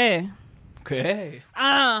 Okay. good. Okay.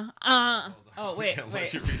 Oh, wait.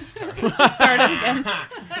 Let you Let's restart. just start it again.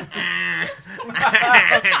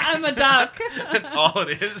 I'm a duck. That's all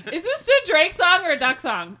it is. Is this a Drake song or a duck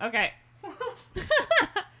song? Okay.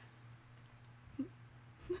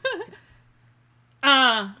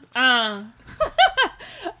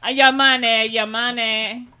 Your money, your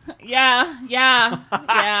money. Yeah.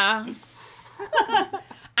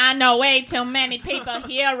 I know way too many people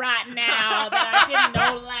here right now that I didn't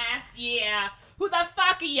know last year. Who the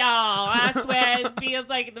fuck are y'all? I swear it feels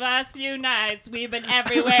like the last few nights we've been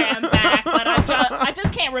everywhere and back, but I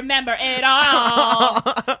just can't remember it all.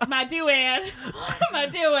 What am I doing? What am I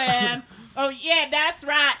doing? Oh yeah, that's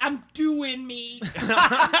right. I'm doing me. I'm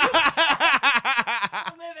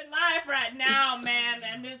living life right now, man,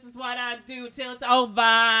 and this is what I do till it's over,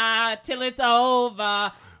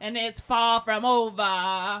 and it's far from over.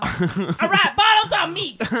 All right, bottles on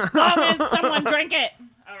me. As long as someone drink it.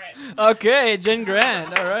 All right. Okay, Jen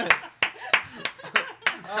Grant. All right.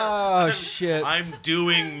 Oh, shit. I'm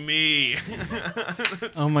doing me.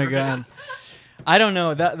 Oh, my God. I don't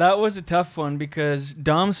know. That was a tough one because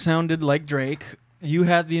Dom sounded like Drake. You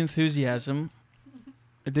had the enthusiasm.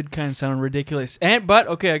 It did kind of sound ridiculous. But,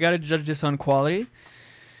 okay, I got to judge this on quality.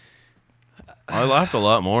 I laughed a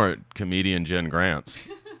lot more at comedian Jen Grant's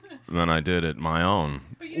than I did at my own.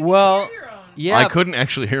 Well, yeah. I couldn't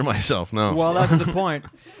actually hear myself, no. Well, that's the point.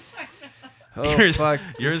 Oh, yours, fuck.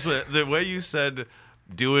 yours, the way you said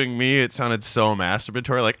doing me, it sounded so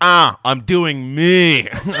masturbatory. Like, I'm doing me.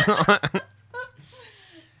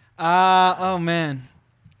 Oh, man.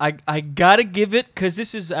 I got to give it, because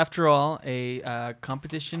this is, after all, a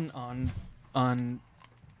competition on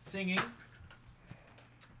singing.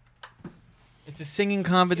 It's a singing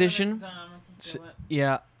competition.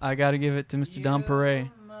 Yeah, I got to give it to Mr. Dom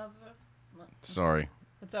Paré. Sorry.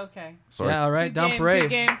 It's okay. Sorry. Yeah, all right, Good Dom game, Paré. Good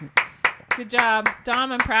game. Good job.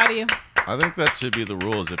 Dom, I'm proud of you. I think that should be the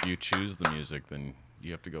rule, is if you choose the music, then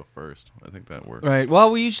you have to go first. I think that works. Right.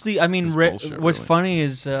 Well, we usually, I mean, This is bullshit, what's really. funny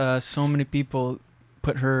is so many people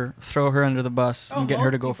throw her under the bus and get her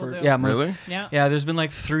most to go people first. do. Yeah, most. Really? Yeah. Yeah, there's been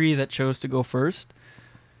like 3 that chose to go first.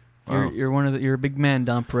 Wow. You're a big man,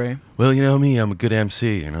 Dom Paré. Well, you know me, I'm a good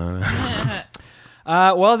MC, you know.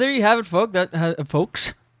 Well, there you have it,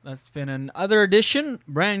 folks. That's been another edition,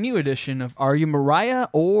 brand new edition of Are You Mariah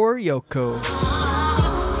or Yoko?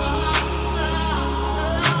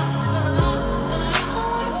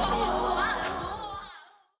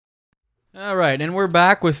 All right, and we're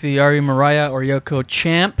back with the Are You Mariah or Yoko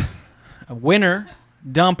champ, a winner,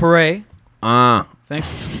 Dom Paré.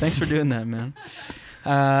 Thanks for doing that, man.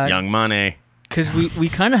 Young Money. Because we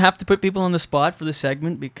kind of have to put people on the spot for the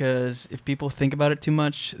segment, because if people think about it too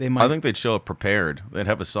much, they might I think they'd show up prepared. They'd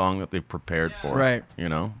have a song that they've prepared for. Right. You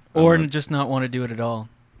know? or And just not want to do it at all.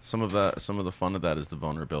 some of the fun of that is the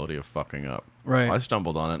vulnerability of fucking up. Right. I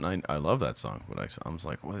stumbled on it, and I love that song, but I was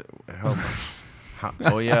like, what,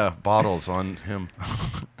 Oh yeah, bottles on him.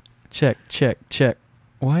 Check.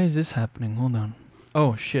 Why is this happening? Hold on.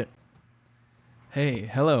 Oh shit. Hey,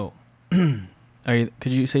 hello. Could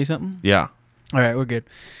you say something? Yeah. All right, we're good.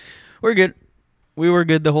 We were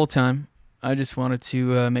good the whole time. I just wanted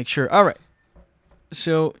to make sure. All right.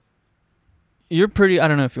 So you're pretty, I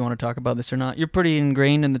don't know if you want to talk about this or not. You're pretty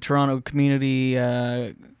ingrained in the Toronto community,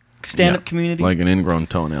 stand-up community. Like an ingrown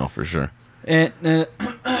toenail for sure. And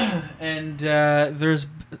there's,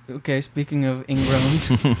 okay, speaking of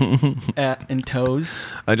ingrown and toes.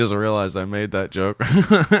 I just realized I made that joke.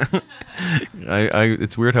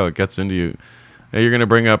 It's weird how it gets into you. Hey, you're going to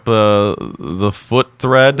bring up the foot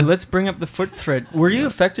thread? Let's bring up the foot thread. Were you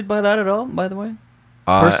affected by that at all, by the way?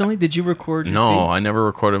 Personally, did you record your feet? No, I never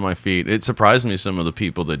recorded my feet. It surprised me some of the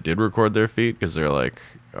people that did record their feet because they're like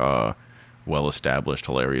well-established,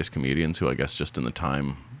 hilarious comedians who I guess just in the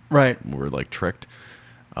time were like tricked.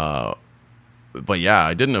 But yeah,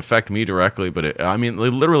 it didn't affect me directly. But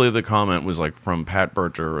literally the comment was like from Pat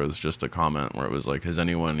Bircher. It was just a comment where it was like, has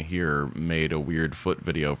anyone here made a weird foot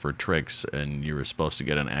video for tricks and you were supposed to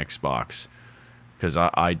get an Xbox? Because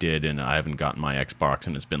I did, and I haven't gotten my Xbox,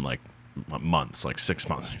 and it's been like months, like 6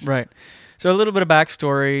 months. Right. So a little bit of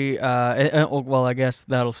backstory. Well, I guess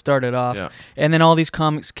that'll start it off. Yeah. And then all these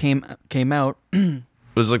comics came out. It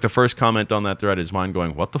was like the first comment on that thread is mine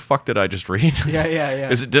going, what the fuck did I just read? Yeah.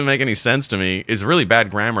 Because it didn't make any sense to me. It's really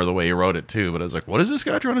bad grammar the way he wrote it too. But I was like, what is this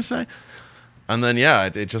guy trying to say? And then, yeah,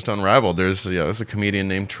 it just unraveled. There's a comedian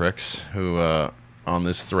named Trix who on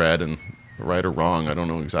this thread, and right or wrong, I don't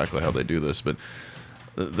know exactly how they do this, but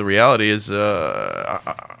the reality is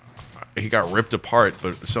he got ripped apart,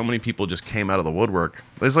 but so many people just came out of the woodwork.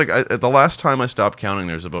 It's like at the last time I stopped counting,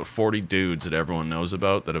 there's about 40 dudes that everyone knows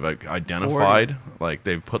about that have identified. 40. Like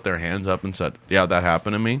they've put their hands up and said, "Yeah, that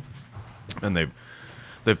happened to me," and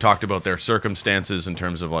they've talked about their circumstances in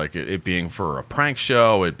terms of like it being for a prank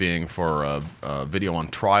show, it being for a video on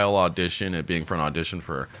trial audition, it being for an audition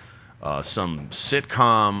for some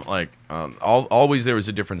sitcom. Like always there was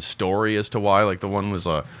a different story as to why. Like the one was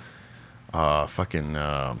a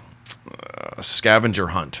scavenger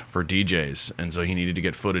hunt for DJs, and so he needed to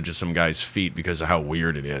get footage of some guy's feet because of how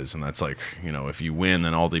weird it is. And that's like, if you win,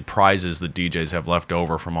 then all the prizes the DJs have left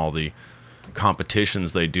over from all the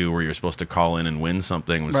competitions they do where you're supposed to call in and win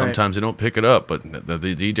something. Right. Sometimes they don't pick it up, but the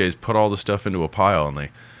DJs put all the stuff into a pile and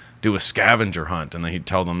they do a scavenger hunt, and then he'd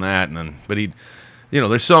tell them that, and then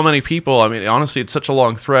there's so many people. I mean, honestly, it's such a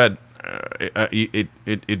long thread.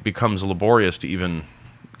 It becomes laborious to even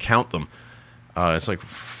count them. It's like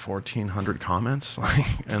 1,400 comments,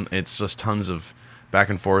 and it's just tons of back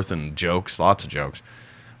and forth and jokes, lots of jokes.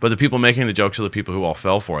 But the people making the jokes are the people who all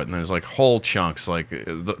fell for it, and there's like whole chunks. Like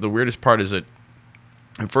the weirdest part is that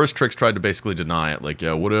at first Trix tried to basically deny it, like,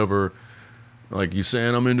 yeah, whatever. Like, you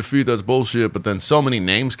saying I'm in defeat, that's bullshit. But then so many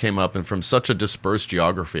names came up, and from such a dispersed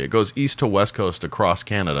geography, it goes east to west coast across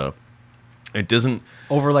Canada. It doesn't...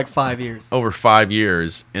 Over like 5 years. Over 5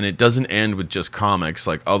 years, and it doesn't end with just comics.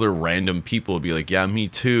 Like, other random people would be like, yeah, me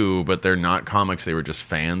too, but they're not comics. They were just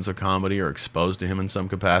fans of comedy or exposed to him in some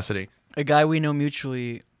capacity. A guy we know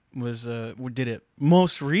mutually did it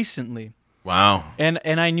most recently. Wow. And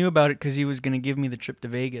I knew about it because he was going to give me the trip to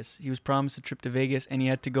Vegas. He was promised a trip to Vegas, and he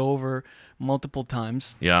had to go over multiple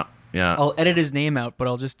times. Yeah. I'll edit his name out, but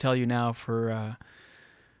I'll just tell you now for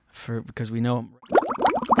because we know him.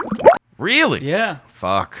 Really? Yeah.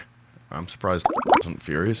 Fuck. I'm surprised I wasn't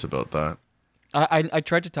furious about that. I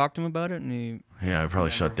tried to talk to him about it, and he... Yeah, I probably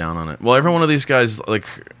shut down on it. Well, every one of these guys, like,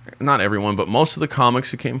 not everyone, but most of the comics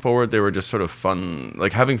who came forward, they were just sort of fun,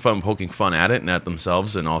 like having fun, poking fun at it and at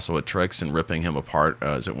themselves, and also at Trix and ripping him apart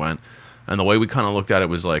as it went. And the way we kind of looked at it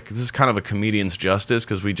was like, this is kind of a comedian's justice,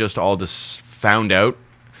 because we just all just found out.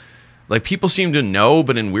 Like, people seem to know,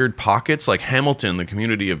 but in weird pockets, like Hamilton, the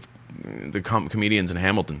community of the comedians in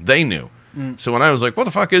Hamilton, they knew. So when I was like, what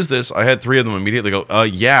the fuck is this? I had 3 of them immediately go,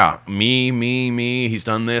 yeah, me, he's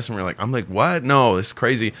done this. And I'm like, what? No, this is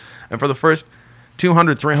crazy. And for the first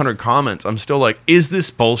 200, 300 comments, I'm still like, is this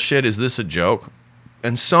bullshit? Is this a joke?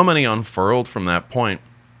 And so many unfurled from that point.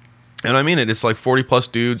 And I mean it, it's like 40 plus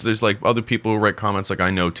dudes. There's like other people who write comments like,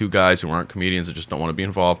 I know 2 guys who aren't comedians that just don't want to be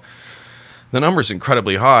involved. The number's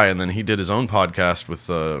incredibly high. And then he did his own podcast with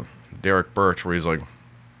Derek Birch, where he's like,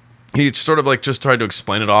 he sort of like just tried to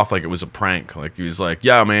explain it off like it was a prank. Like he was like,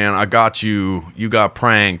 yeah, man, I got you. You got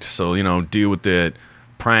pranked. So, deal with it.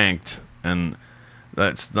 Pranked. And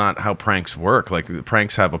that's not how pranks work. Like the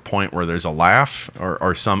pranks have a point where there's a laugh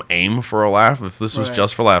or some aim for a laugh. If this was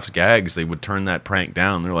just for laughs gags, they would turn that prank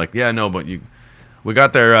down. They're like, yeah, no, but we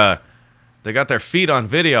got their they got their feet on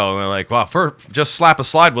video, and they're like, "Well, just slap a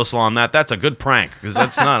slide whistle on that. That's a good prank because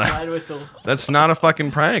that's not Slide whistle. that's not a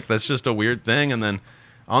fucking prank. That's just a weird thing." And then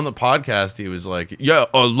on the podcast, he was like, "Yeah,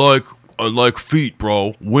 I like feet,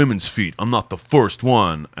 bro. Women's feet. I'm not the first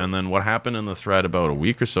one." And then what happened in the thread about a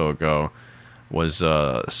week or so ago was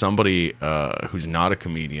somebody who's not a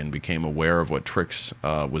comedian became aware of what Trix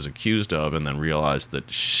was accused of, and then realized that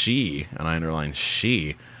she, and I underline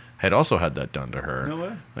she, had also had that done to her. No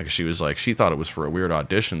way. Like she was like, she thought it was for a weird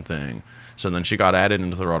audition thing. So then she got added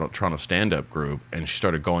into the Toronto stand-up group, and she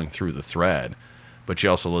started going through the thread. But she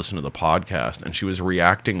also listened to the podcast, and she was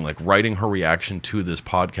reacting, like writing her reaction to this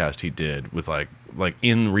podcast he did with like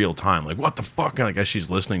in real time. Like, what the fuck? And like as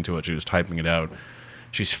she's listening to it, she was typing it out.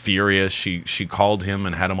 She's furious. She called him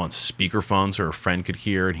and had him on speakerphone so her friend could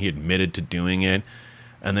hear, and he admitted to doing it.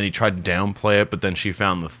 And then he tried to downplay it, but then she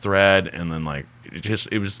found the thread, and then like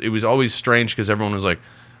it was always strange because everyone was like,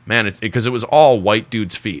 man, because it was all white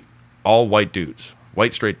dudes' feet, all white dudes,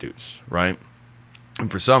 white straight dudes, right?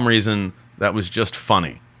 And for some reason that was just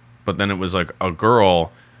funny, but then it was like a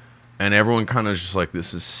girl, and everyone kind of just like,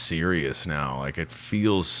 this is serious now. Like it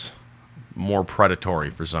feels more predatory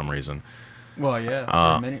for some reason. Well,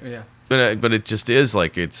 yeah. Yeah. But it just is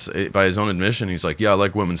like by his own admission, he's like, yeah, I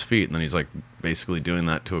like women's feet, and then he's like basically doing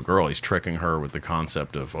that to a girl. He's tricking her with the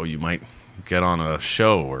concept of, oh, you might get on a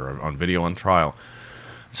show or on video on trial.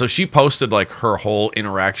 So she posted like her whole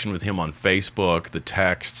interaction with him on Facebook, the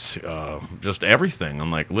texts, just everything,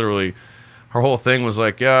 and like literally her whole thing was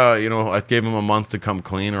like, yeah, you know, I gave him a month to come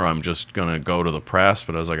clean, or I'm just gonna go to the press.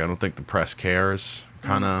 But I was like, I don't think the press cares.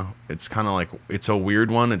 It's kind of like, it's a weird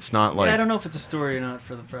one. It's not like, I don't know if it's a story or not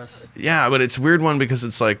for the press. Yeah, but it's a weird one because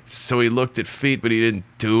it's like, so he looked at feet, but he didn't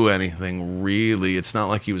do anything really. It's not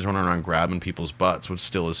like he was running around grabbing people's butts, which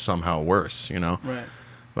still is somehow worse, you know? Right.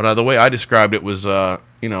 But the way I described it was,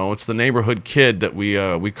 you know, it's the neighborhood kid that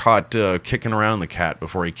we caught kicking around the cat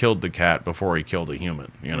before he killed the cat before he killed a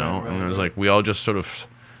human, you know? And it was like, we all just sort of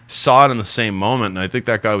saw it in the same moment, and I think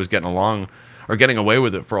that guy was getting away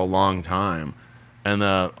with it for a long time. And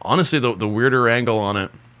honestly, the weirder angle on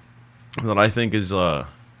it that I think is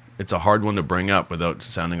it's a hard one to bring up without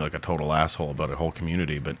sounding like a total asshole about a whole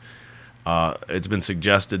community, but it's been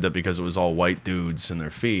suggested that because it was all white dudes and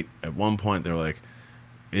their feet, at one point they're like,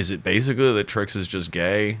 is it basically that Trix is just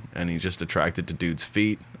gay and he's just attracted to dudes'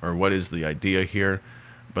 feet, or what is the idea here?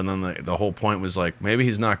 But then the whole point was like, maybe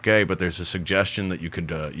he's not gay, but there's a suggestion that you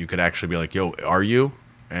could actually be like, yo, are you?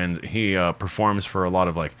 And he performs for a lot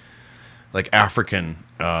of like African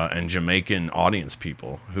and Jamaican audience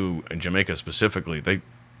people who, in Jamaica specifically,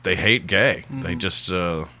 they hate gay. Mm-hmm. They just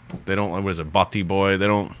they don't, what is it, Bati boy? They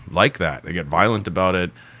don't like that. They get violent about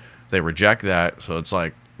it. They reject that. So it's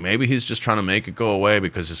like, maybe he's just trying to make it go away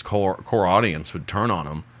because his core audience would turn on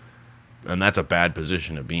him, and that's a bad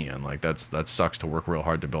position to be in. Like that sucks to work real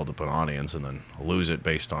hard to build up an audience and then lose it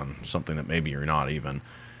based on something that maybe you're not even.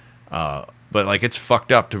 But like, it's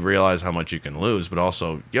fucked up to realize how much you can lose, but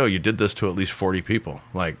also, yo, you did this to at least 40 people.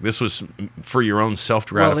 Like, this was for your own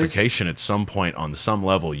self-gratification. At some point, on some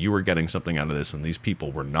level, you were getting something out of this, and these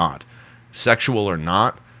people were not. Sexual or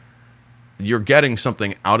not, you're getting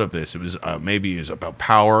something out of this. It was maybe it's about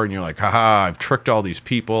power, and you're like, haha, I've tricked all these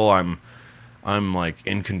people. I'm like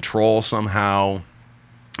in control somehow.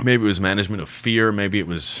 Maybe it was management of fear. Maybe it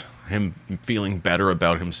was him feeling better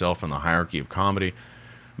about himself in the hierarchy of comedy.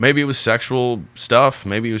 Maybe it was sexual stuff.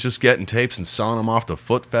 Maybe he was just getting tapes and selling them off to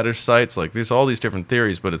foot fetish sites. Like, there's all these different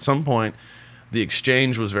theories. But at some point, the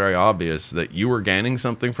exchange was very obvious that you were gaining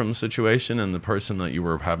something from the situation, and the person that you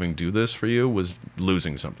were having do this for you was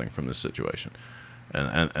losing something from this situation.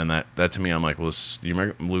 And that to me, I'm like, well, you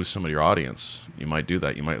might lose some of your audience. You might do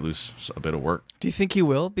that. You might lose a bit of work. Do you think he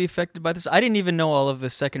will be affected by this? I didn't even know all of the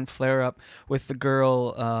second flare-up with the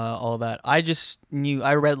girl, all that. I just knew,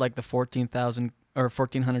 I read like the 14,000 or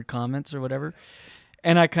 1,400 comments or whatever,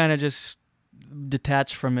 and I kind of just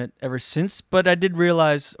detached from it ever since. But I did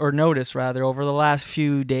realize, or notice rather, over the last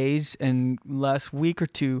few days and last week or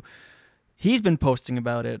two, he's been posting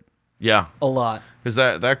about it. Yeah, a lot. Because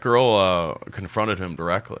that girl confronted him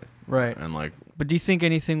directly, right? And like, but do you think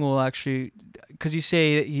anything will actually? Because you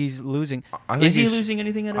say that he's losing. Is he losing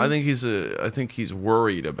anything at all? I think he's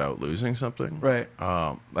worried about losing something. Right.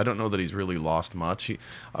 I don't know that he's really lost much.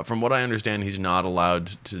 From what I understand, he's not allowed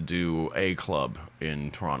to do a club in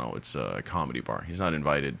Toronto. It's a comedy bar. He's not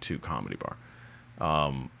invited to comedy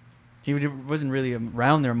bar. He wasn't really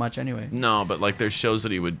around there much anyway. No, but like there's shows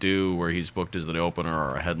that he would do where he's booked as the opener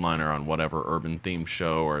or a headliner on whatever urban themed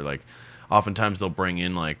show, or like oftentimes they'll bring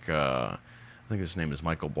in like think his name is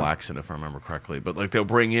Michael Blackson, if I remember correctly. But like they'll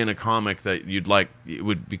bring in a comic that you'd like. It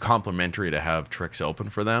would be complimentary to have Trix open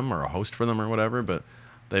for them or a host for them or whatever. But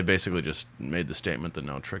they basically just made the statement that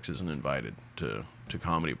no, Trix isn't invited to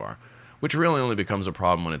Comedy Bar, which really only becomes a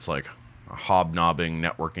problem when it's like hobnobbing,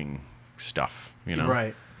 networking stuff, you know?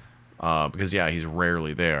 Right. Because yeah, he's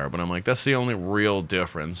rarely there. But I'm like, that's the only real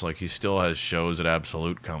difference. Like he still has shows at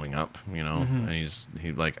Absolute coming up, you know, and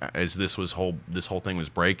he like as this whole thing was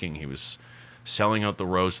breaking, he was selling out the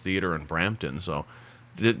Rose Theater in Brampton. So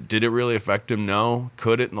did it really affect him? No.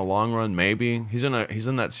 Could it in the long run? Maybe. He's in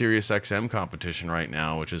that Sirius XM competition right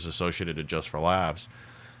now, which is associated to Just for Laughs,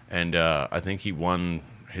 and I think he won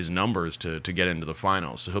his numbers to get into the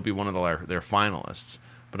finals. So he'll be one of their finalists.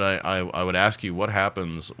 But I would ask you, what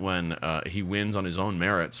happens when he wins on his own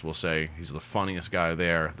merits? We'll say he's the funniest guy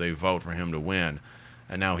there. They vote for him to win,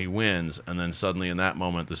 and now he wins. And then suddenly, in that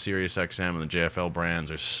moment, the Sirius XM and the JFL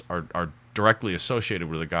brands are directly associated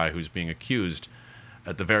with a guy who's being accused,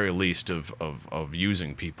 at the very least, of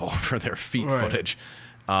using people for their feet footage.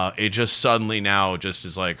 It just suddenly now just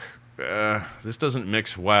is like, this doesn't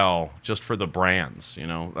mix well just for the brands. You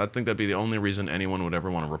know, I think that'd be the only reason anyone would ever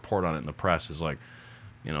want to report on it in the press is like,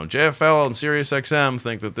 you know, JFL and Sirius XM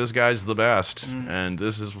think that this guy's the best, and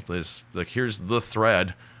this like here's the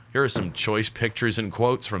thread. Here are some choice pictures and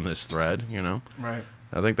quotes from this thread. You know, Right.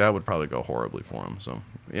 I think that would probably go horribly for him. So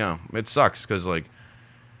yeah, it sucks because like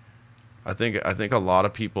I think a lot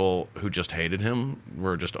of people who just hated him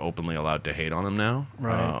were just openly allowed to hate on him now.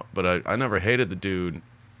 Right. But I never hated the dude.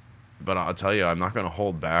 But I'll tell you, I'm not going to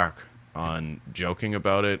hold back on joking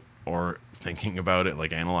about it or thinking about it,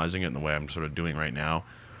 like analyzing it in the way I'm sort of doing right now.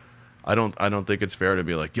 I don't think it's fair to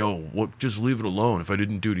be like, yo, just leave it alone. If I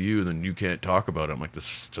didn't do to you, then you can't talk about it. I'm like,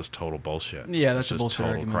 this is just total bullshit. Yeah, It's that's a just bullshit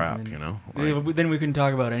total argument. crap, I mean, you know? then we couldn't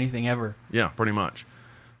talk about anything ever. Yeah, pretty much.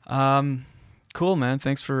 Cool, man.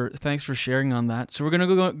 Thanks for sharing on that. So we're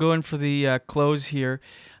gonna go in for the close here.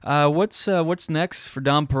 What's next for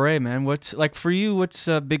Dom Paré, man? What's like for you? What's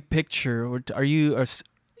big picture? Are you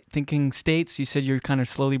thinking States? You said you're kind of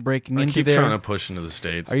slowly breaking I into keep there. trying to push into the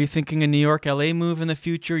States. Are you thinking a New York, LA move in the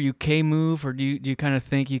future, UK move, or do you kind of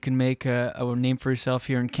think you can make a name for yourself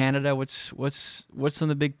here in Canada? What's in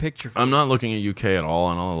the big picture? For I'm you? not looking at UK at all.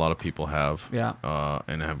 I know a lot of people have, Yeah.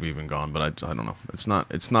 and have even gone, but I don't know.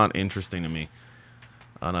 It's not interesting to me,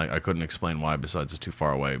 and I couldn't explain why. Besides, it's too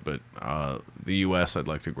far away. But the US, I'd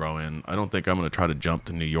like to grow in. I don't think I'm going to try to jump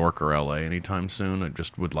to New York or LA anytime soon. I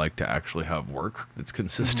just would like to actually have work that's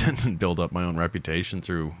consistent and build up my own reputation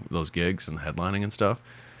through those gigs and headlining and stuff.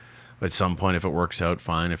 At some point, if it works out,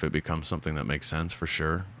 fine. If it becomes something that makes sense, for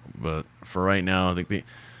sure. But for right now, I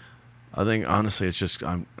think honestly, it's just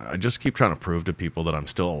I just keep trying to prove to people that I'm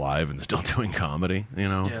still alive and still doing comedy. You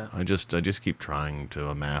know, Yeah. I just keep trying to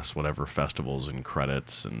amass whatever festivals and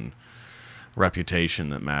credits and reputation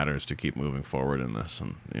that matters to keep moving forward in this,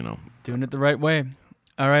 and you know, Doing it the right way.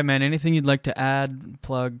 All right, man. Anything you'd like to add,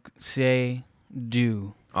 plug, say,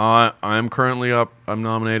 do? I'm currently up. I'm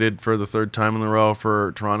nominated for the third time in a row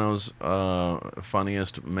for Toronto's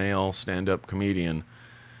funniest male stand-up comedian.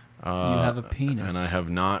 You have a penis. And I have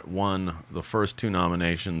not won the first two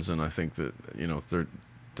nominations, and I think that, you know,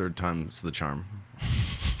 third time's the charm.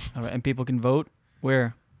 All right, and people can vote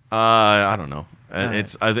where? I don't know. All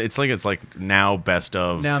It's like Now Best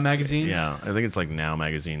of. Now Magazine? Yeah, I think it's like Now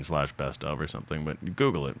Magazine / Best of or something. But you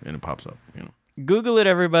Google it and it pops up. You know. Google it,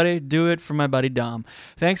 everybody. Do it for my buddy Dom.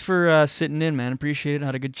 Thanks for sitting in, man. Appreciate it.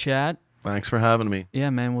 Had a good chat. Thanks for having me. Yeah,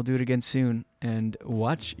 man. We'll do it again soon. And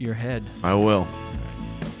watch your head. I will.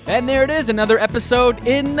 And there it is, another episode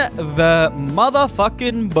in the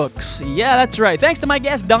motherfucking books. Yeah, that's right. Thanks to my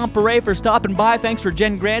guest, Dom Paré, for stopping by. Thanks for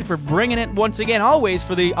Jen Grant for bringing it once again, always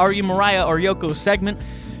for the Are You Mariah or Yoko segment.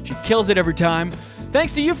 She kills it every time.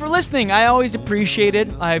 Thanks to you for listening. I always appreciate it.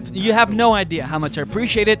 You have no idea how much I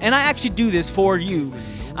appreciate it, and I actually do this for you.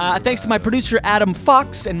 Thanks to my producer, Adam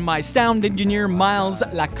Fox, and my sound engineer, Miles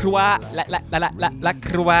Lacroix.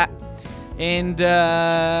 Lacroix. And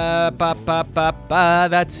that's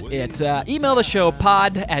it. Email the show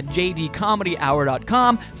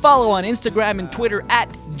pod@jdcomedyhour.com. Follow on Instagram and Twitter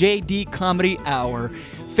 @jdcomedyhour.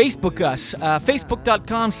 Facebook us,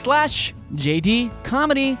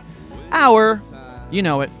 facebook.com/jdcomedyhour. You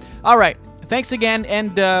know it. All right. Thanks again,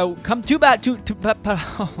 and come too bad.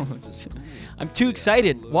 I'm too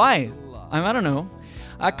excited. Why? I don't know.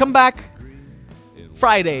 Come back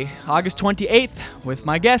Friday, August 28th, with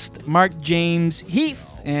my guest, Mark James Heath.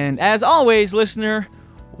 And as always, listener,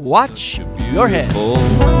 watch your head.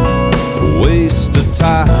 Waste of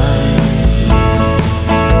time.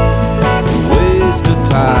 Waste of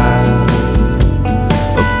time.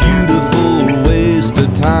 A beautiful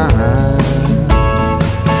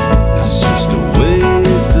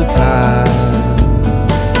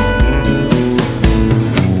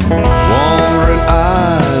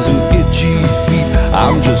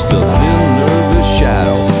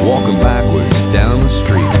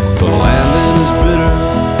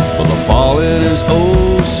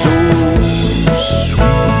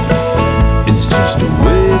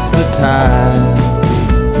time,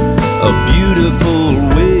 a beautiful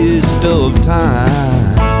waste of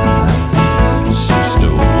time. It's just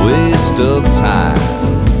a waste of time.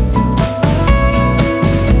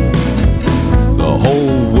 The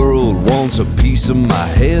whole world wants a piece of my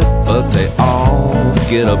head, but they all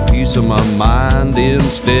get a piece of my mind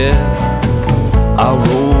instead. I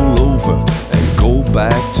roll over and go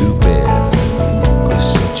back to bed. It's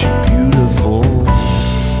such a beautiful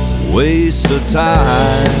waste of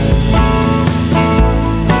time.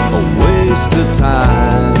 A waste of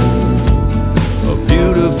time. A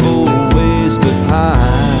beautiful waste of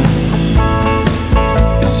time.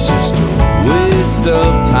 It's just a waste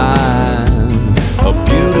of time. A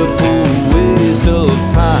beautiful waste of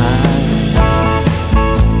time.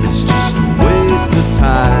 It's just a waste of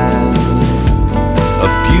time. A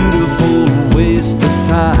beautiful waste of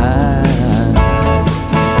time.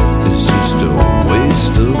 It's just a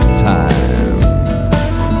waste of time.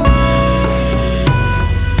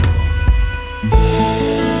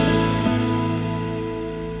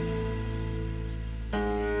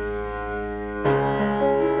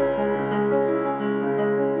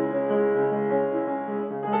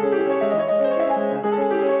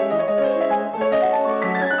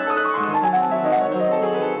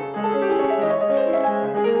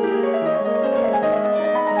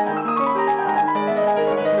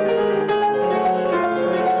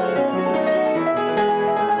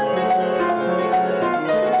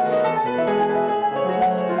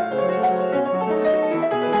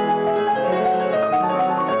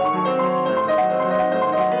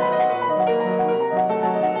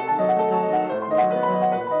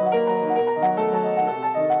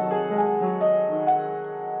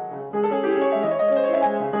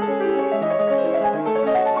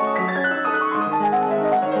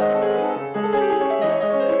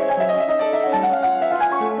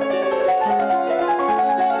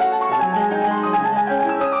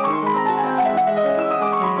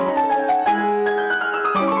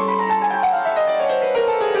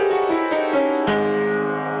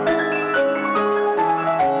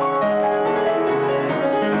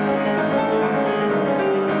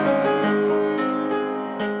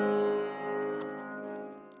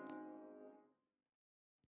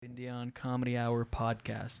 Indian Comedy Hour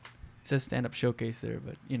podcast. It says stand up showcase there,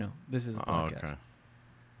 but you know, this is a podcast. Okay.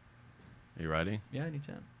 You ready? Yeah,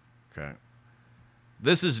 anytime. Okay.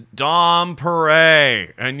 This is Dom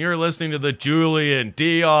Paré, and you're listening to the Julian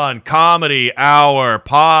Dion Comedy Hour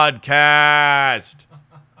podcast.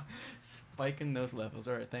 Spiking those levels.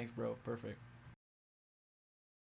 All right, thanks, bro. Perfect.